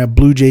you're going to have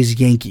Blue Jays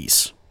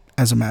Yankees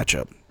as a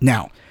matchup.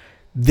 Now,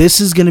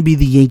 this is going to be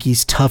the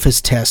Yankees'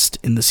 toughest test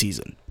in the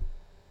season.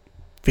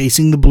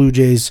 Facing the Blue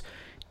Jays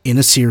in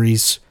a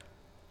series.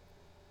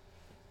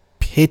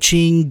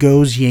 Pitching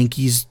goes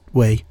Yankees'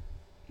 way.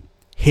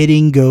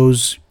 Hitting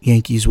goes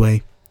Yankees'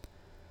 way.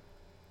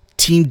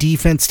 Team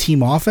defense,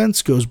 team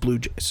offense goes Blue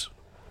Jays.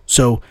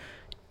 So,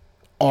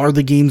 are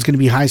the games going to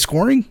be high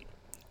scoring?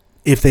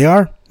 If they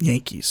are,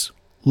 Yankees.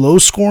 Low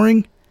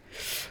scoring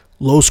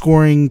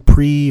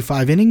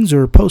pre-5 innings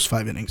or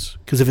post-5 innings?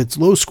 Because if it's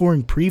low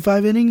scoring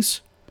pre-5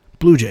 innings,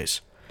 Blue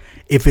Jays.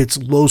 If it's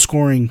low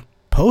scoring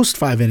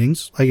post-5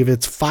 innings, like if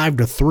it's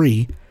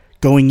 5-3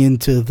 going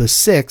into the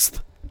 6th,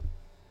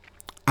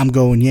 I'm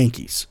going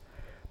Yankees.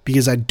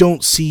 Because I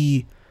don't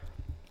see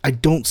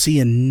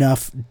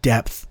enough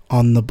depth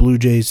on the Blue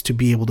Jays to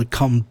be able to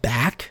come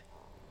back.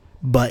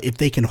 But if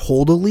they can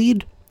hold a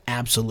lead,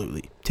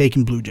 absolutely.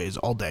 Taking Blue Jays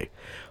all day.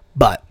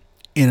 But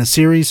in a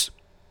series,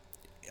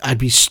 I'd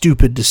be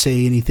stupid to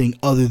say anything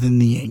other than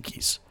the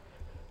Yankees.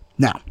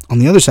 Now, on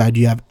the other side,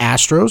 you have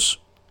Astros.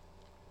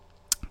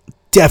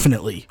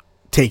 Definitely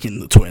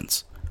taking the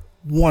Twins.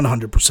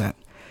 100%.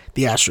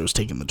 The Astros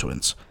taking the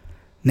Twins.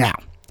 Now,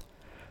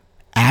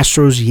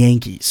 Astros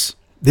Yankees.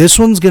 This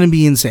one's going to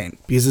be insane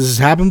because this has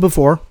happened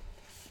before,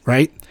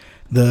 right?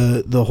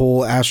 The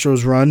whole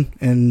Astros run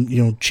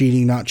and,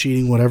 cheating, not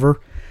cheating, whatever.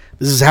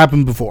 This has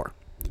happened before.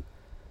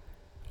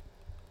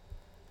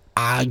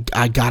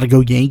 I gotta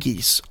go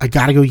Yankees. I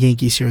gotta go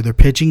Yankees here. Their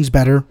pitching's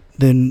better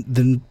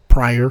than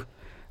prior.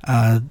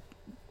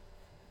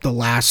 the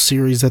last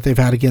series that they've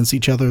had against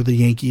each other. The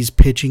Yankees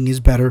pitching is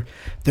better.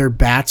 Their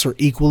bats are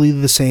equally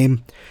the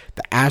same.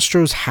 The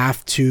Astros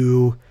have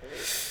to,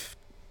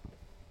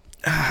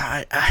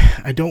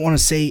 I don't want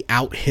to say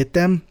out-hit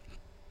them,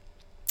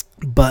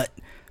 but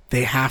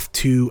they have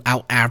to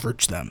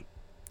out-average them.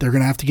 They're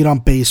going to have to get on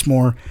base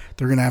more.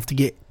 They're going to have to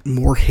get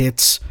more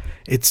hits.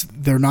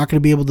 They're not going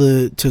to be able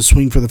to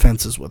swing for the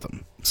fences with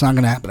them. It's not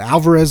going to happen.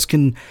 Alvarez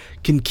can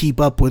keep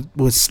up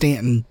with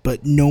Stanton,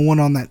 but no one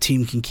on that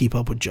team can keep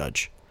up with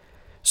Judge.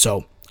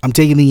 So I'm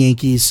taking the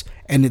Yankees,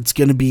 and it's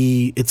gonna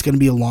be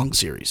a long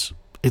series.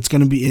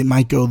 It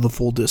might go the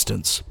full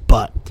distance,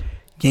 but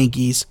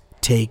Yankees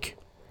take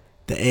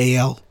the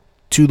AL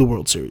to the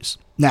World Series.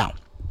 Now,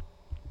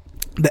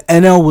 the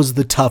NL was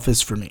the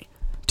toughest for me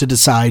to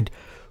decide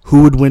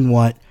who would win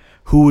what,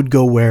 who would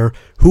go where,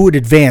 who would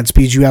advance,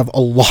 because you have a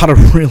lot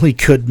of really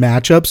good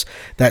matchups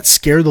that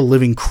scare the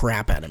living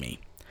crap out of me,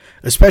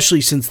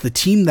 especially since the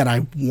team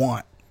I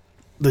want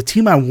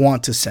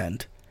to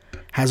send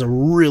has a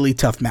really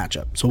tough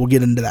matchup. So we'll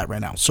get into that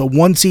right now. So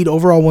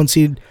overall one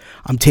seed,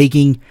 I'm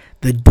taking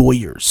the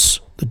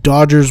Dodgers. The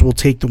Dodgers will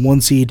take the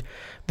 1 seed.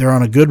 They're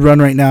on a good run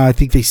right now. I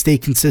think they stay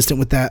consistent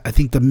with that. I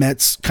think the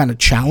Mets kind of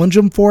challenge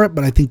them for it,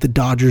 but I think the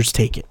Dodgers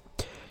take it.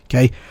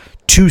 Okay.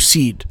 2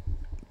 seed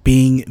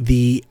being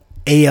the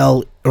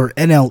AL or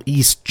NL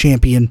East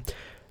champion,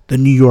 the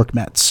New York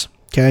Mets.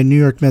 Okay. New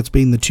York Mets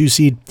being the 2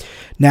 seed.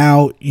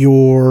 Now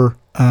your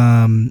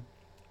NL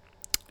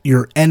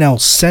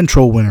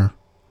Central winner,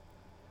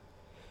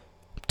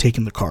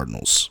 taking the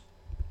Cardinals.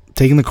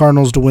 Taking the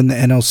Cardinals to win the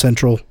NL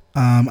Central.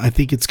 I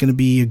think it's going to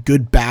be a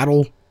good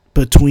battle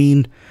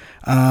between,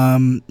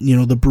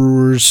 the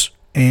Brewers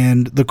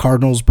and the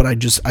Cardinals, but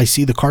I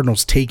see the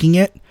Cardinals taking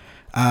it,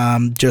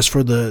 just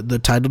for the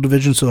title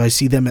division. So I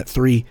see them at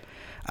 3.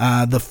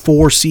 The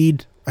 4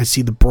 seed, I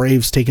see the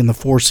Braves taking the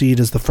 4 seed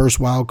as the first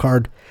wild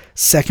card.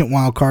 Second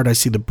wild card, I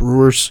see the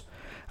Brewers.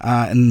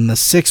 And the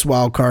 6th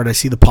wild card, I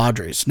see the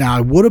Padres. Now,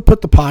 I would have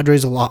put the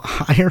Padres a lot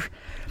higher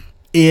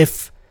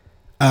if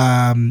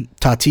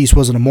Tatis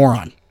wasn't a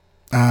moron.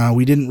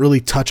 We didn't really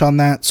touch on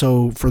that.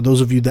 So for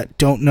those of you that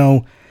don't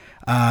know,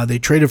 they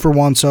traded for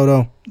Juan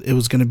Soto. It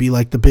was going to be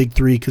like the big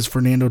 3 because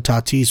Fernando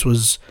Tatis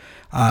was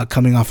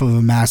coming off of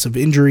a massive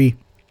injury.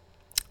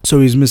 So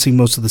he was missing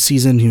most of the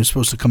season. He was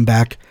supposed to come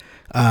back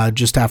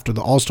just after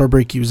the All-Star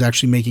break. He was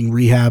actually making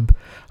rehab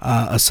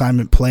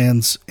assignment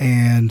plans,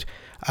 and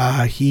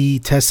he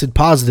tested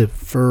positive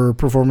for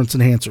performance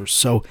enhancers.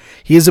 So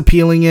he is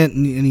appealing it,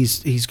 and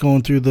he's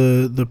going through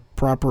the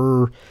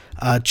proper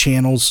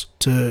channels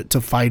to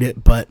fight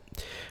it. But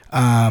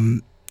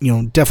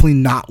definitely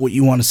not what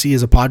you want to see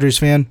as a Padres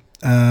fan.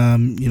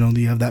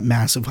 You have that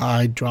massive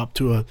high drop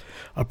to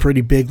a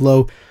pretty big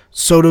low.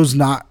 Soto's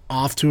not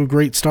off to a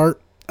great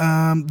start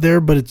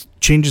there, but it's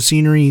change of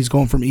scenery. He's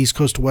going from East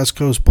Coast to West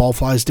Coast. Ball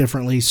flies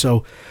differently,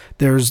 so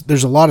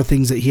there's a lot of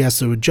things that he has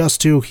to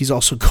adjust to. He's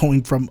also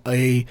going from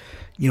a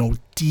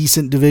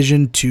decent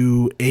division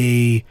to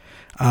a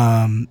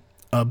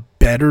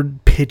better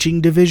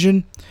pitching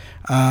division.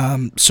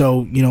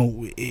 So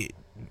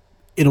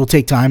it'll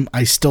take time.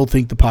 I still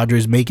think the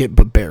Padres make it,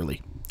 but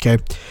barely.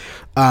 Okay.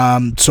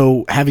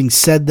 So having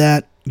said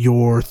that,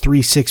 your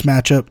 3-6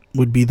 matchup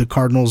would be the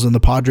Cardinals and the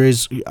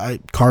Padres.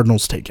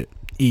 Cardinals take it.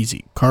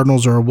 Easy.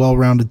 Cardinals are a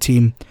well-rounded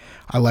team.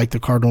 I like the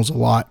Cardinals a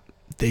lot.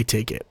 They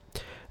take it.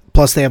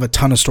 Plus, they have a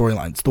ton of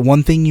storylines. The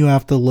one thing you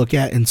have to look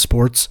at in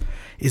sports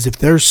is if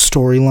there's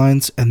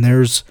storylines and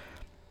there's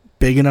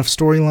big enough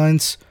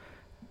storylines,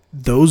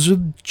 those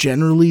are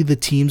generally the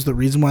teams. The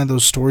reason why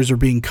those stories are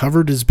being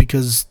covered is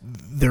because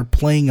they're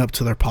playing up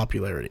to their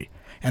popularity.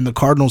 And the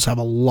Cardinals have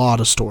a lot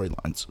of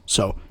storylines.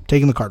 So,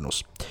 taking the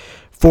Cardinals.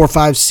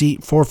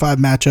 4-5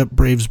 matchup,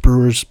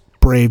 Braves-Brewers.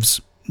 Braves,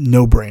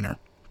 no-brainer.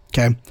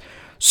 Okay?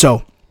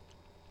 So,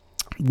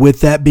 with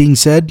that being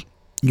said,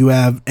 you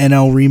have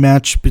NL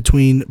rematch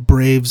between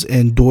Braves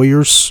and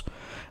Dodgers.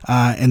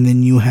 And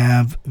then you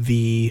have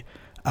the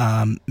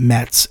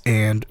Mets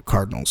and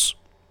Cardinals.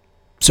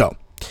 So,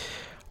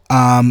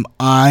 I'm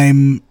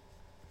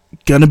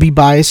going to be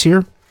biased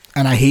here.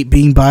 And I hate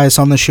being biased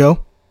on the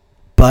show.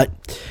 But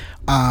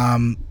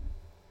I'm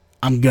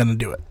going to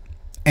do it.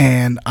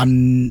 And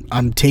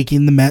I'm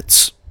taking the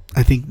Mets.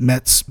 I think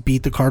Mets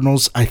beat the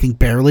Cardinals. I think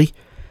barely.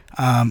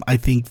 I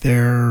think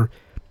they're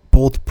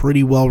both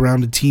pretty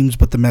well-rounded teams,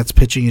 but the Mets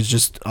pitching is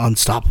just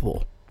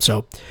unstoppable.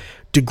 So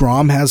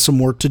DeGrom has some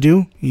work to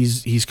do.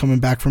 He's coming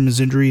back from his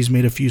injury. He's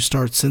made a few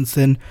starts since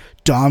then,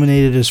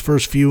 dominated his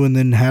first few and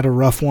then had a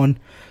rough one.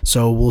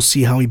 So we'll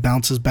see how he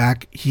bounces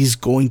back. He's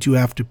going to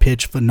have to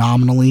pitch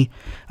phenomenally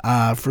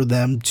for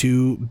them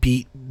to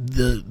beat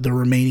the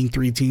remaining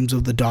 3 teams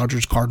of the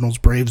Dodgers, Cardinals,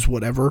 Braves,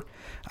 whatever.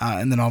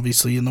 And then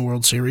obviously in the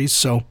World Series.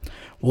 So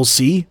we'll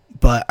see.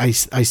 But I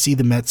see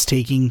the Mets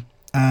taking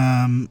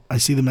the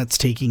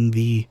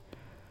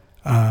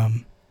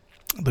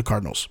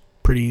Cardinals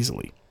pretty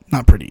easily.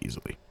 Not pretty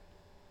easily.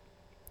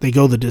 They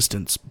go the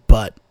distance,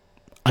 but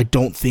I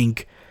don't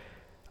think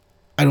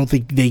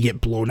they get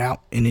blown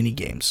out in any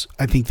games.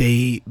 I think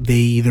they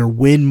either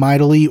win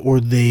mightily or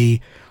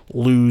they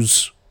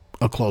lose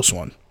a close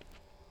one.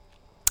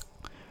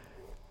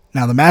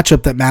 Now, the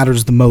matchup that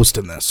matters the most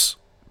in this,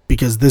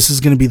 because this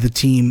is going to be the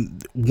team,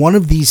 one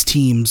of these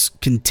teams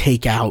can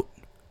take out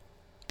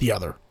the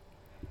other.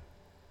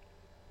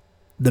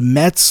 The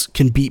Mets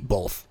can beat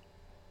both,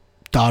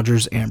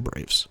 Dodgers and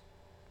Braves.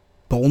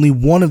 But only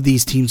one of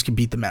these teams can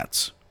beat the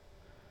Mets.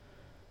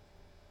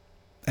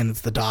 And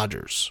it's the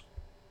Dodgers.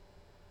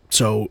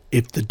 So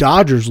if the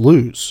Dodgers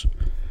lose,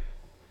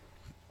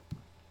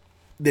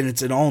 then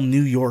it's an all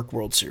New York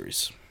World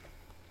Series.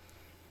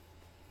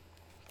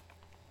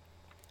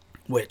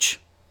 Which,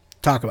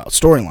 talk about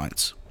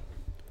storylines.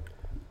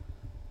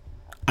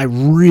 I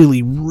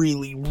really,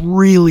 really,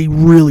 really,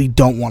 really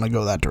don't want to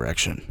go that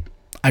direction.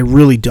 I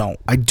really don't.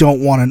 I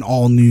don't want an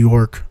all New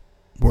York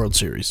World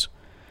Series.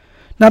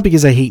 Not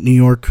because I hate New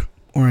York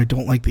or I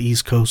don't like the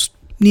East Coast.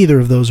 Neither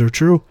of those are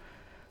true.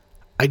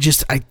 I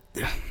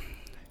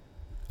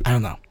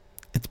don't know.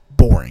 It's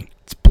boring.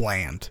 It's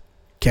bland.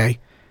 Okay?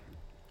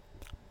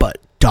 But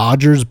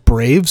Dodgers,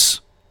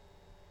 Braves,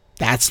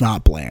 that's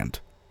not bland.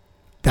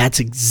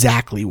 That's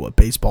exactly what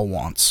baseball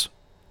wants.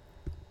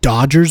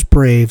 Dodgers,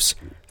 Braves,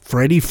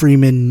 Freddie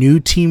Freeman, new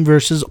team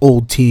versus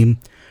old team.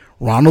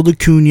 Ronald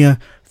Acuna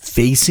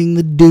facing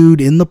the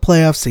dude in the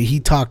playoffs that he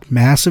talked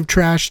massive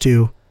trash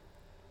to.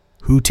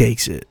 Who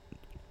takes it?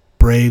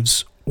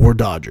 Braves or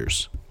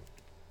Dodgers?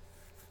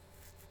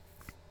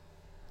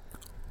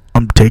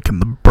 I'm taking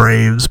the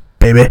Braves,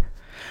 baby.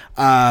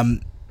 I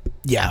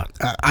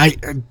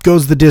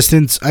goes the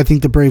distance. I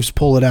think the Braves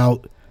pull it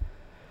out.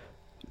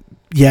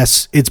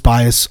 Yes, it's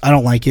bias. I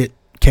don't like it,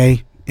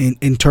 okay?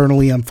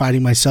 Internally, I'm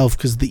fighting myself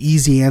because the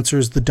easy answer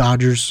is the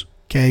Dodgers,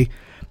 okay?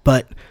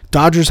 But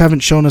Dodgers haven't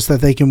shown us that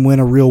they can win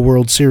a real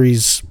World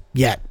Series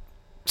yet.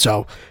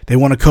 So, they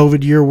won a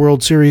COVID year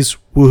World Series.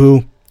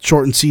 Woohoo.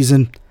 Shortened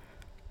season.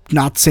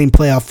 Not the same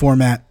playoff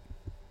format.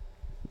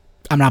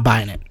 I'm not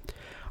buying it.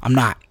 I'm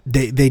not.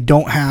 They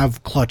don't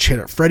have clutch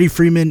hitter. Freddie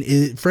Freeman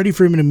and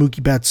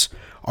Mookie Betts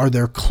are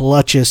their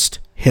clutchest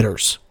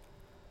hitters.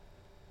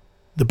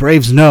 The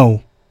Braves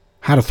know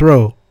how to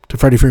throw to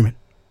Freddie Freeman.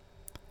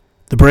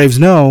 The Braves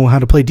know how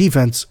to play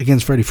defense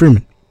against Freddie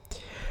Freeman.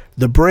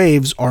 The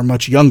Braves are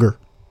much younger,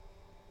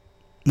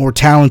 more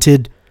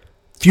talented,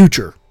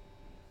 future.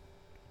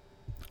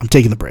 I'm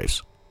taking the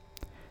Braves.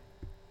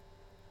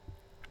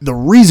 The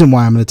reason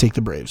why I'm going to take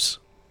the Braves,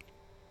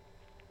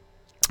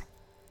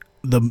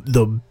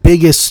 the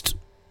biggest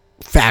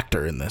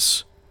factor in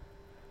this,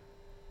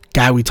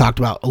 guy we talked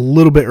about a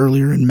little bit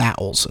earlier in Matt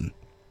Olson.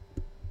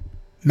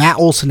 Matt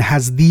Olson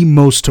has the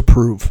most to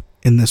prove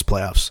in this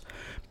playoffs.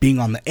 Being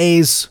on the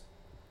A's,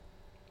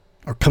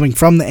 or coming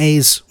from the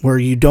A's, where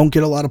you don't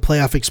get a lot of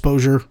playoff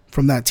exposure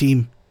from that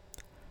team,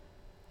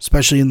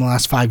 especially in the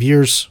last 5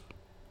 years.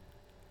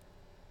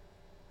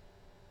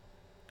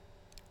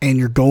 And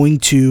you're going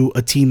to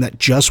a team that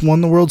just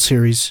won the World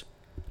Series.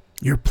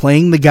 You're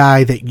playing the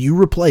guy that you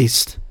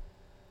replaced.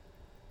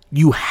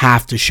 You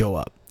have to show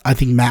up. I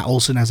think Matt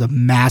Olson has a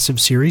massive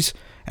series,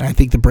 and I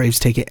think the Braves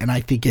take it, and I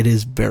think it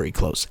is very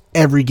close.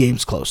 Every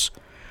game's close.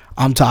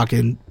 I'm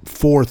talking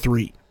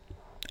 4-3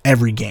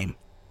 every game.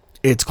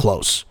 It's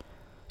close.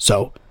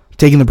 So, I'm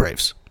taking the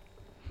Braves.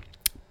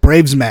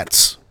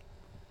 Braves-Mets.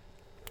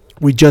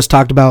 We just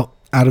talked about,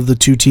 out of the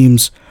two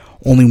teams,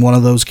 only one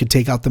of those could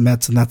take out the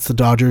Mets, and that's the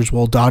Dodgers.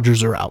 Well,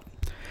 Dodgers are out.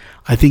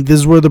 I think this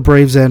is where the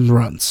Braves end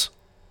runs.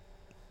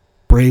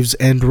 Braves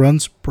end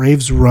runs.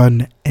 Braves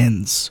run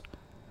ends.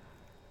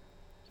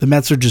 The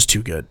Mets are just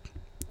too good.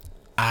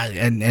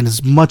 And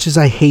as much as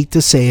I hate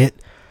to say it,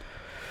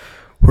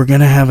 we're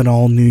going to have an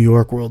all New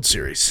York World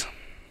Series.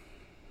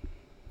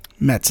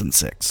 Mets in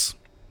 6.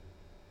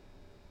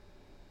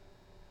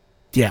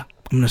 Yeah,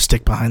 I'm going to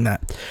stick behind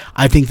that.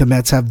 I think the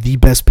Mets have the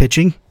best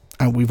pitching.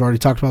 We've already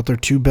talked about their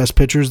two best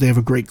pitchers. They have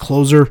a great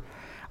closer.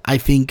 I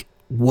think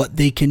what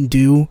they can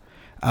do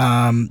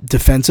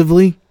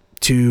defensively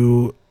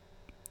to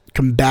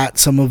combat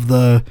some of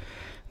the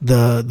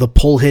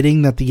pull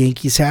hitting that the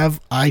Yankees have,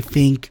 I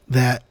think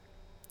that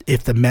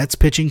if the Mets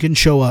pitching can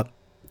show up,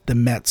 the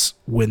Mets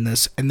win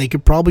this, and they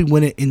could probably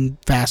win it in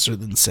faster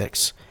than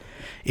 6.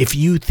 If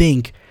you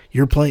think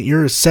you're a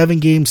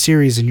 7-game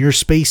series and you're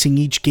spacing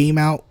each game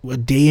out a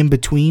day in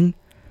between,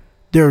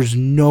 there's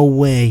no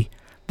way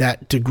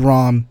that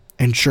DeGrom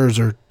and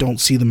Scherzer don't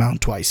see the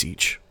mound twice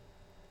each.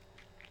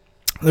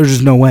 There's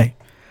just no way.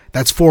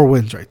 That's 4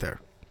 wins right there.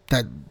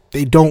 That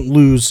they don't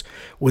lose.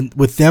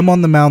 With them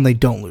on the mound, they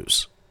don't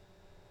lose.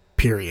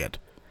 Period.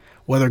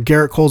 Whether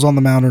Garrett Cole's on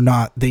the mound or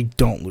not, they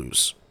don't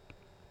lose.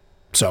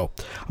 So,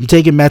 I'm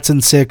taking Mets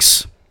in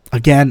 6.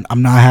 Again,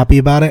 I'm not happy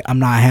about it. I'm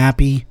not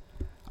happy.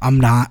 I'm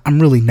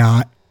really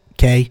not.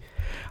 Okay?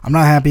 I'm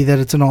not happy that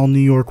it's an all New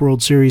York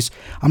World Series.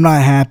 I'm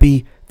not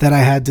happy that I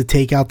had to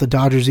take out the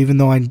Dodgers, even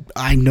though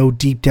I know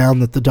deep down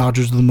that the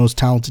Dodgers are the most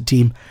talented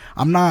team.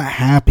 I'm not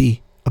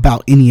happy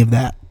about any of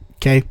that.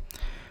 Okay?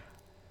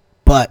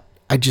 But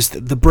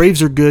the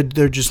Braves are good.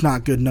 They're just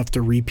not good enough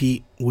to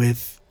repeat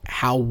with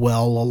how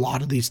well a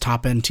lot of these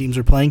top-end teams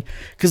are playing.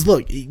 Because,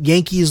 look,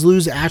 Yankees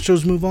lose,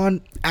 Astros move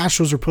on.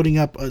 Astros are putting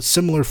up a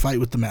similar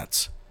fight with the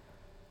Mets.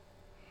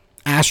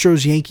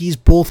 Astros, Yankees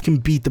both can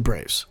beat the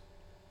Braves.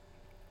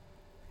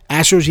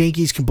 Astros,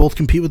 Yankees can both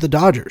compete with the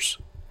Dodgers.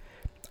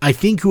 I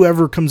think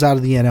whoever comes out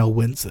of the NL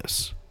wins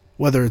this.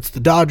 Whether it's the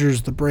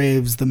Dodgers, the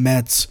Braves, the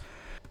Mets,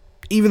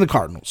 even the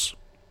Cardinals.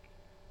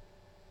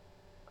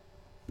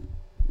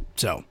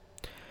 So,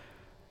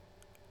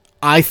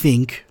 I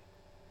think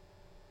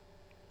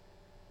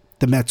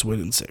the Mets win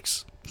in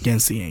 6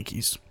 against the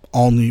Yankees.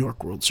 All New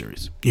York World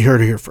Series. You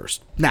heard it here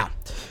first. Now,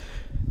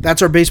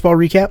 that's our baseball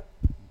recap.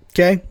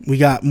 Okay, we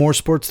got more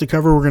sports to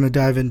cover. We're going to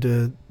dive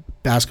into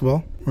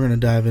basketball. We're going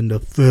to dive into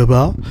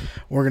football.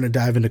 We're going to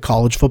dive into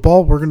college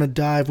football.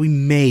 We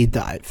may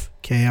dive.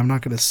 Okay, I'm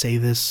not going to say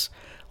this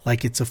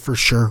like it's a for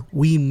sure.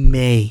 We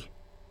may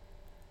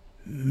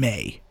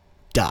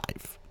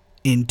dive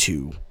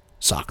into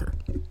soccer.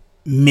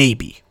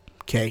 Maybe.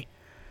 Okay.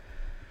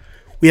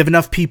 We have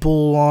enough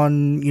people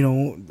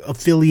on,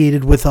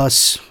 affiliated with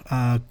us,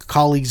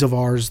 colleagues of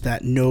ours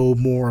that know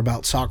more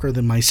about soccer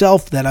than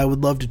myself that I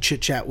would love to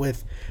chit chat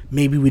with.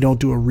 Maybe we don't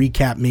do a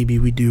recap. Maybe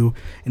we do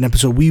an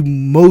episode. We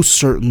most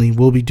certainly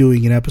will be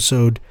doing an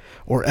episode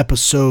or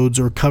episodes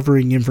or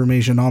covering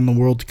information on the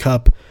World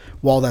Cup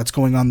while that's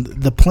going on.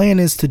 The plan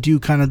is to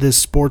do kind of this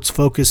sports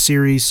focus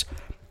series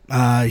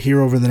here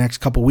over the next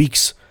couple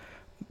weeks,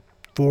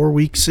 4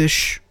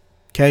 weeks-ish.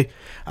 Okay,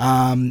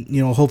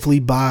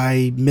 hopefully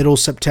by middle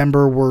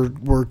September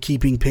we're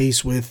keeping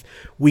pace with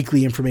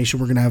weekly information.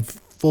 We're gonna have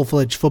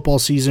full-fledged football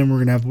season. We're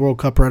gonna have World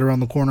Cup right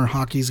around the corner.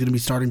 Hockey's gonna be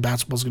starting.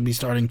 Basketball's gonna be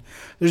starting.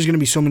 There's gonna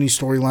be so many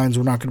storylines.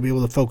 We're not gonna be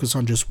able to focus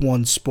on just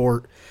one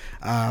sport.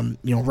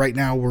 Right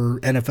now we're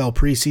NFL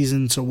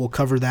preseason, so we'll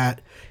cover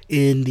that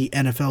in the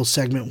NFL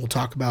segment. We'll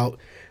talk about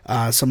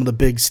some of the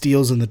big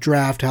steals in the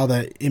draft, how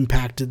that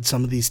impacted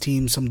some of these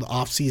teams, some of the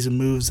offseason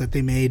moves that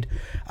they made.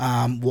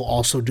 We'll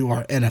also do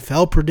our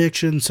NFL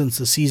predictions since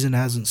the season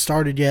hasn't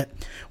started yet.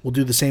 We'll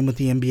do the same with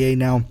the NBA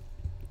now.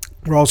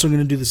 We're also going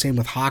to do the same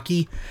with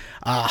hockey.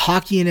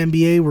 Hockey and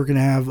NBA, we're going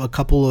to have a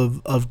couple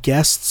of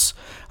guests.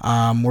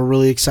 We're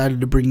really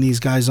excited to bring these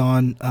guys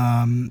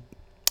on.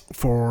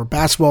 For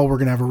basketball, we're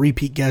going to have a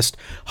repeat guest.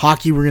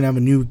 Hockey, we're going to have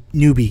a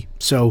newbie.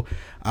 So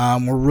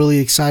we're really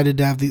excited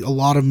to have a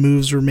lot of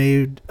moves were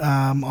made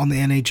on the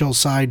NHL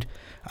side.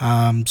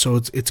 So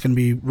it's going to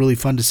be really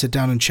fun to sit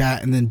down and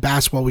chat. And then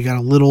basketball, we got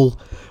a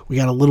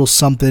little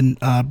something,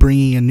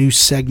 bringing a new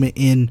segment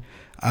in.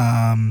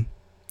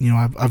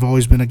 I've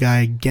always been a guy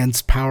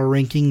against power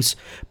rankings,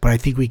 but I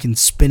think we can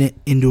spin it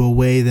into a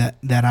way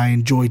that I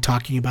enjoy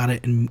talking about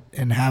it,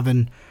 and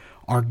having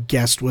our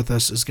guest with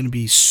us is going to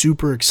be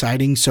super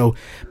exciting. So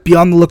be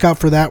on the lookout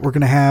for that. We're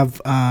going to have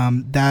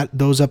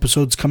those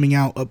episodes coming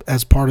out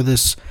as part of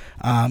this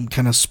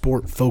kind of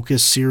sport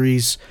focus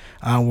series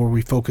where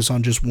we focus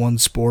on just one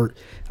sport.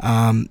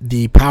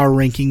 The power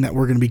ranking that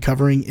we're going to be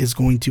covering is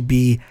going to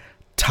be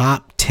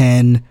top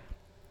 10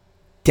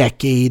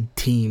 decade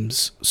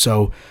teams.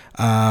 So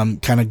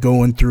kind of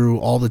going through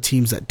all the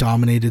teams that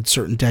dominated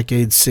certain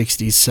decades: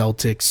 60s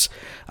Celtics,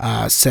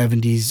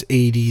 70s,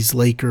 80s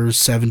Lakers,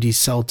 70s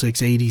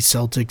Celtics, 80s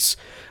Celtics,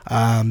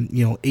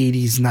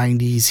 80s,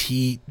 90s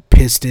Heat,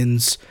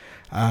 Pistons,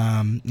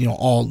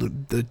 all the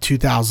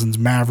 2000s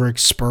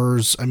Mavericks,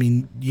 Spurs. I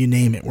mean, you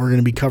name it. We're going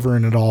to be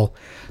covering it all.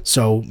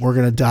 So we're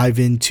going to dive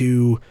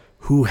into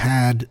who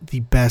had the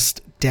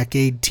best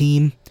decade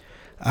team.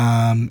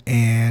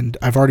 And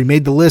I've already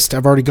made the list.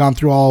 I've already gone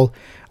through all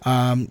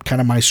kind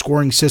of my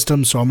scoring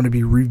system, so I'm going to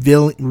be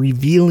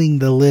revealing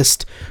the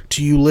list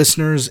to you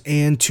listeners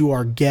and to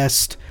our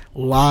guest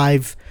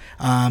live,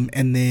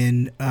 and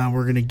then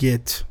we're going to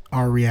get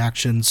our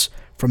reactions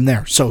from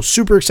there. So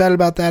super excited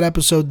about that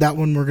episode. That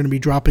one we're going to be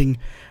dropping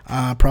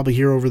probably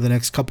here over the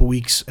next couple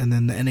weeks, and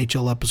then the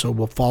NHL episode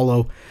will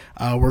follow.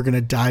 We're going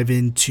to dive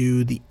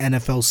into the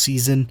NFL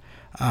season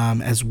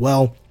as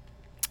well.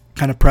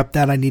 Kind of prep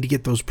that. I need to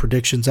get those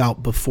predictions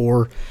out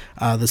before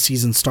the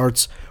season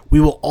starts. We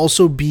will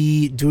also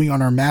be doing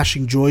on our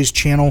Mashing Joys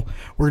channel,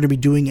 we're going to be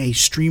doing a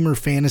streamer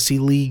fantasy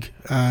league.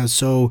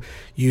 So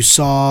you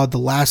saw the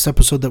last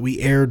episode that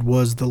we aired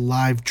was the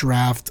live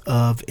draft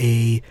of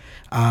a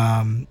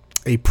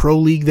pro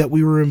league that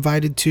we were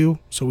invited to.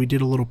 So we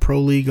did a little pro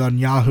league on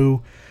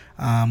Yahoo,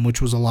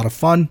 which was a lot of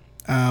fun.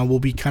 We'll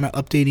be kind of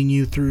updating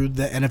you through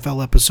the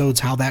NFL episodes,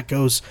 how that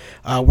goes.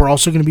 We're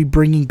also going to be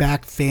bringing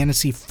back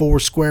Fantasy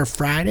Foursquare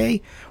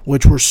Friday,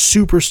 which we're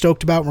super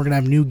stoked about. We're going to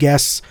have new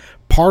guests.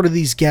 Part of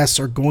these guests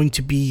are going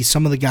to be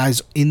some of the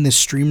guys in this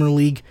streamer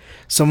league.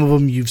 Some of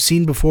them you've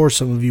seen before,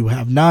 some of you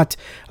have not.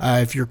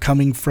 If you're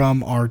coming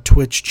from our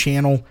Twitch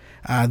channel,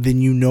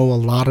 then you know a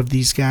lot of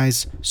these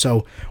guys.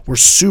 So we're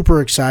super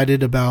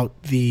excited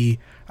about the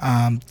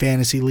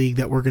fantasy league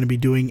that we're going to be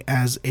doing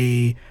as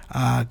a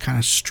kind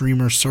of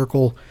streamer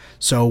circle.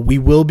 So we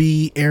will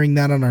be airing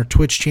that on our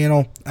Twitch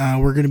channel.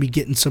 We're going to be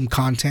getting some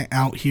content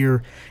out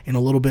here in a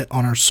little bit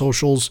on our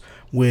socials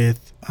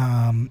with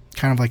kind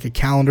of like a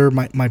calendar.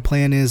 My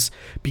plan is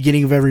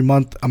beginning of every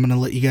month, I'm going to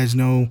let you guys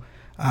know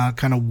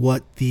kind of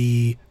what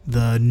the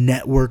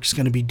network's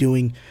going to be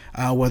doing,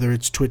 whether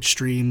it's Twitch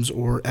streams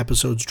or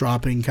episodes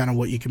dropping, kind of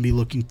what you can be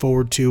looking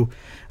forward to.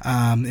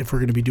 If we're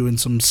going to be doing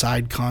some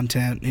side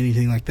content,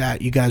 anything like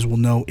that, you guys will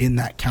know in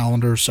that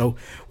calendar. So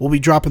we'll be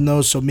dropping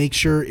those. So make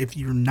sure, if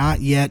you're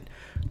not yet,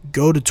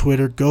 go to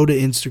Twitter, go to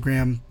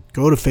Instagram,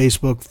 go to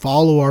Facebook,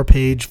 follow our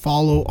page,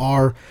 follow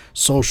our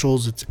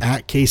socials. It's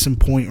at Case in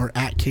Point or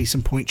at Case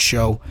in Point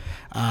Show.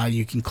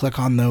 You can click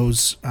on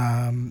those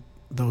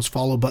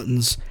follow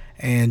buttons,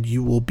 and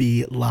you will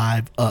be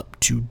live up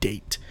to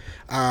date.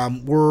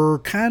 We're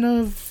kind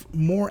of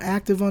more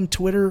active on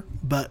Twitter,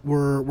 but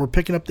we're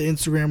picking up the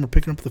Instagram, we're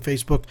picking up the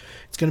Facebook.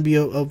 It's going to be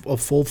a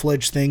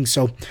full-fledged thing,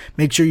 so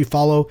make sure you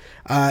follow.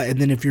 And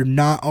then if you're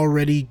not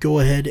already, go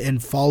ahead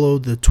and follow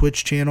the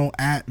Twitch channel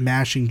at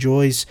Mashing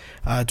Joys,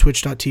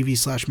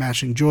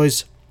 twitch.tv/Mashing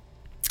Joys.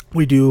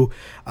 We do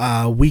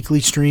weekly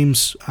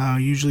streams,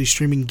 usually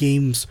streaming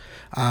games,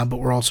 but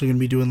we're also going to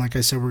be doing, like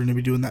I said, we're going to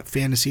be doing that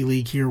fantasy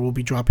league here. We'll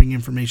be dropping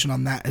information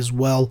on that as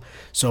well.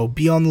 So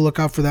be on the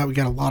lookout for that. We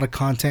got a lot of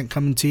content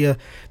coming to you.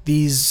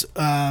 These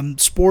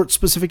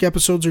sport-specific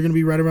episodes are going to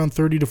be right around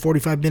 30 to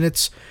 45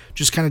 minutes,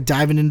 just kind of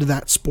diving into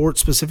that sport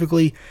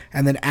specifically.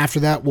 And then after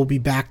that, we'll be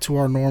back to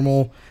our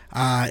normal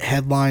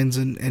headlines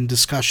and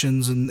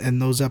discussions,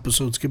 and those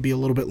episodes could be a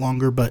little bit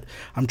longer, but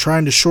I'm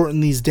trying to shorten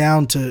these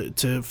down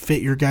to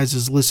fit your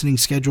guys' listening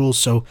schedules.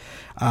 So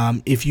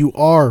if you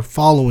are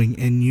following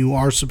and you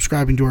are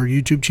subscribing to our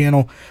YouTube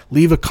channel,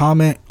 leave a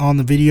comment on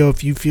the video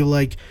if you feel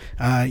like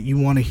you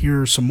want to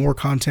hear some more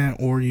content,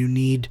 or you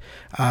need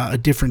a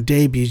different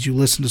day because you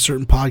listen to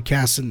certain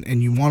podcasts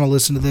and you want to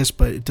listen to this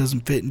but it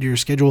doesn't fit into your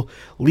schedule.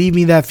 Leave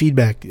me that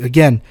feedback.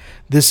 Again,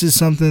 this is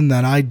something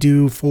that I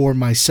do for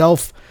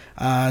myself,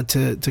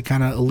 to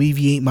kind of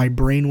alleviate my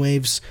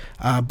brainwaves.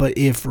 But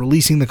if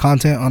releasing the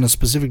content on a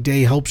specific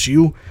day helps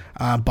you,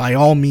 by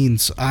all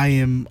means, I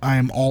am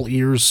all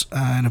ears.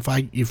 And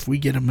if we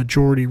get a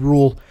majority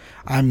rule,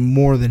 I'm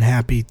more than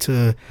happy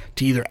to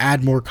either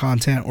add more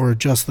content or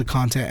adjust the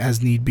content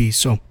as need be.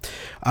 So,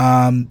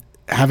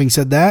 having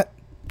said that,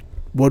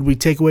 what did we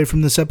take away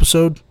from this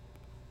episode?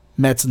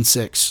 Mets in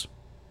 6.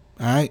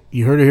 All right,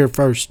 you heard it here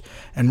first.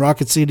 And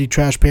Rocket City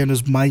Trash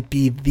Pandas might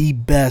be the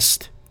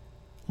best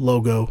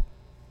logo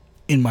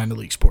in minor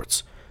league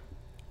sports.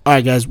 All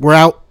right, guys, we're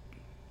out.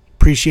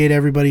 Appreciate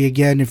everybody.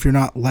 Again, if you're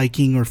not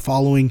liking or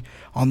following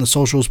on the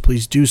socials,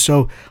 please do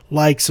so.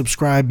 Like,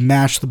 subscribe,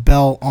 mash the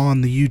bell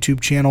on the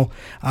YouTube channel.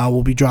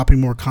 We'll be dropping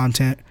more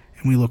content,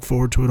 and we look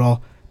forward to it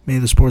all. May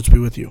the sports be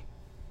with you.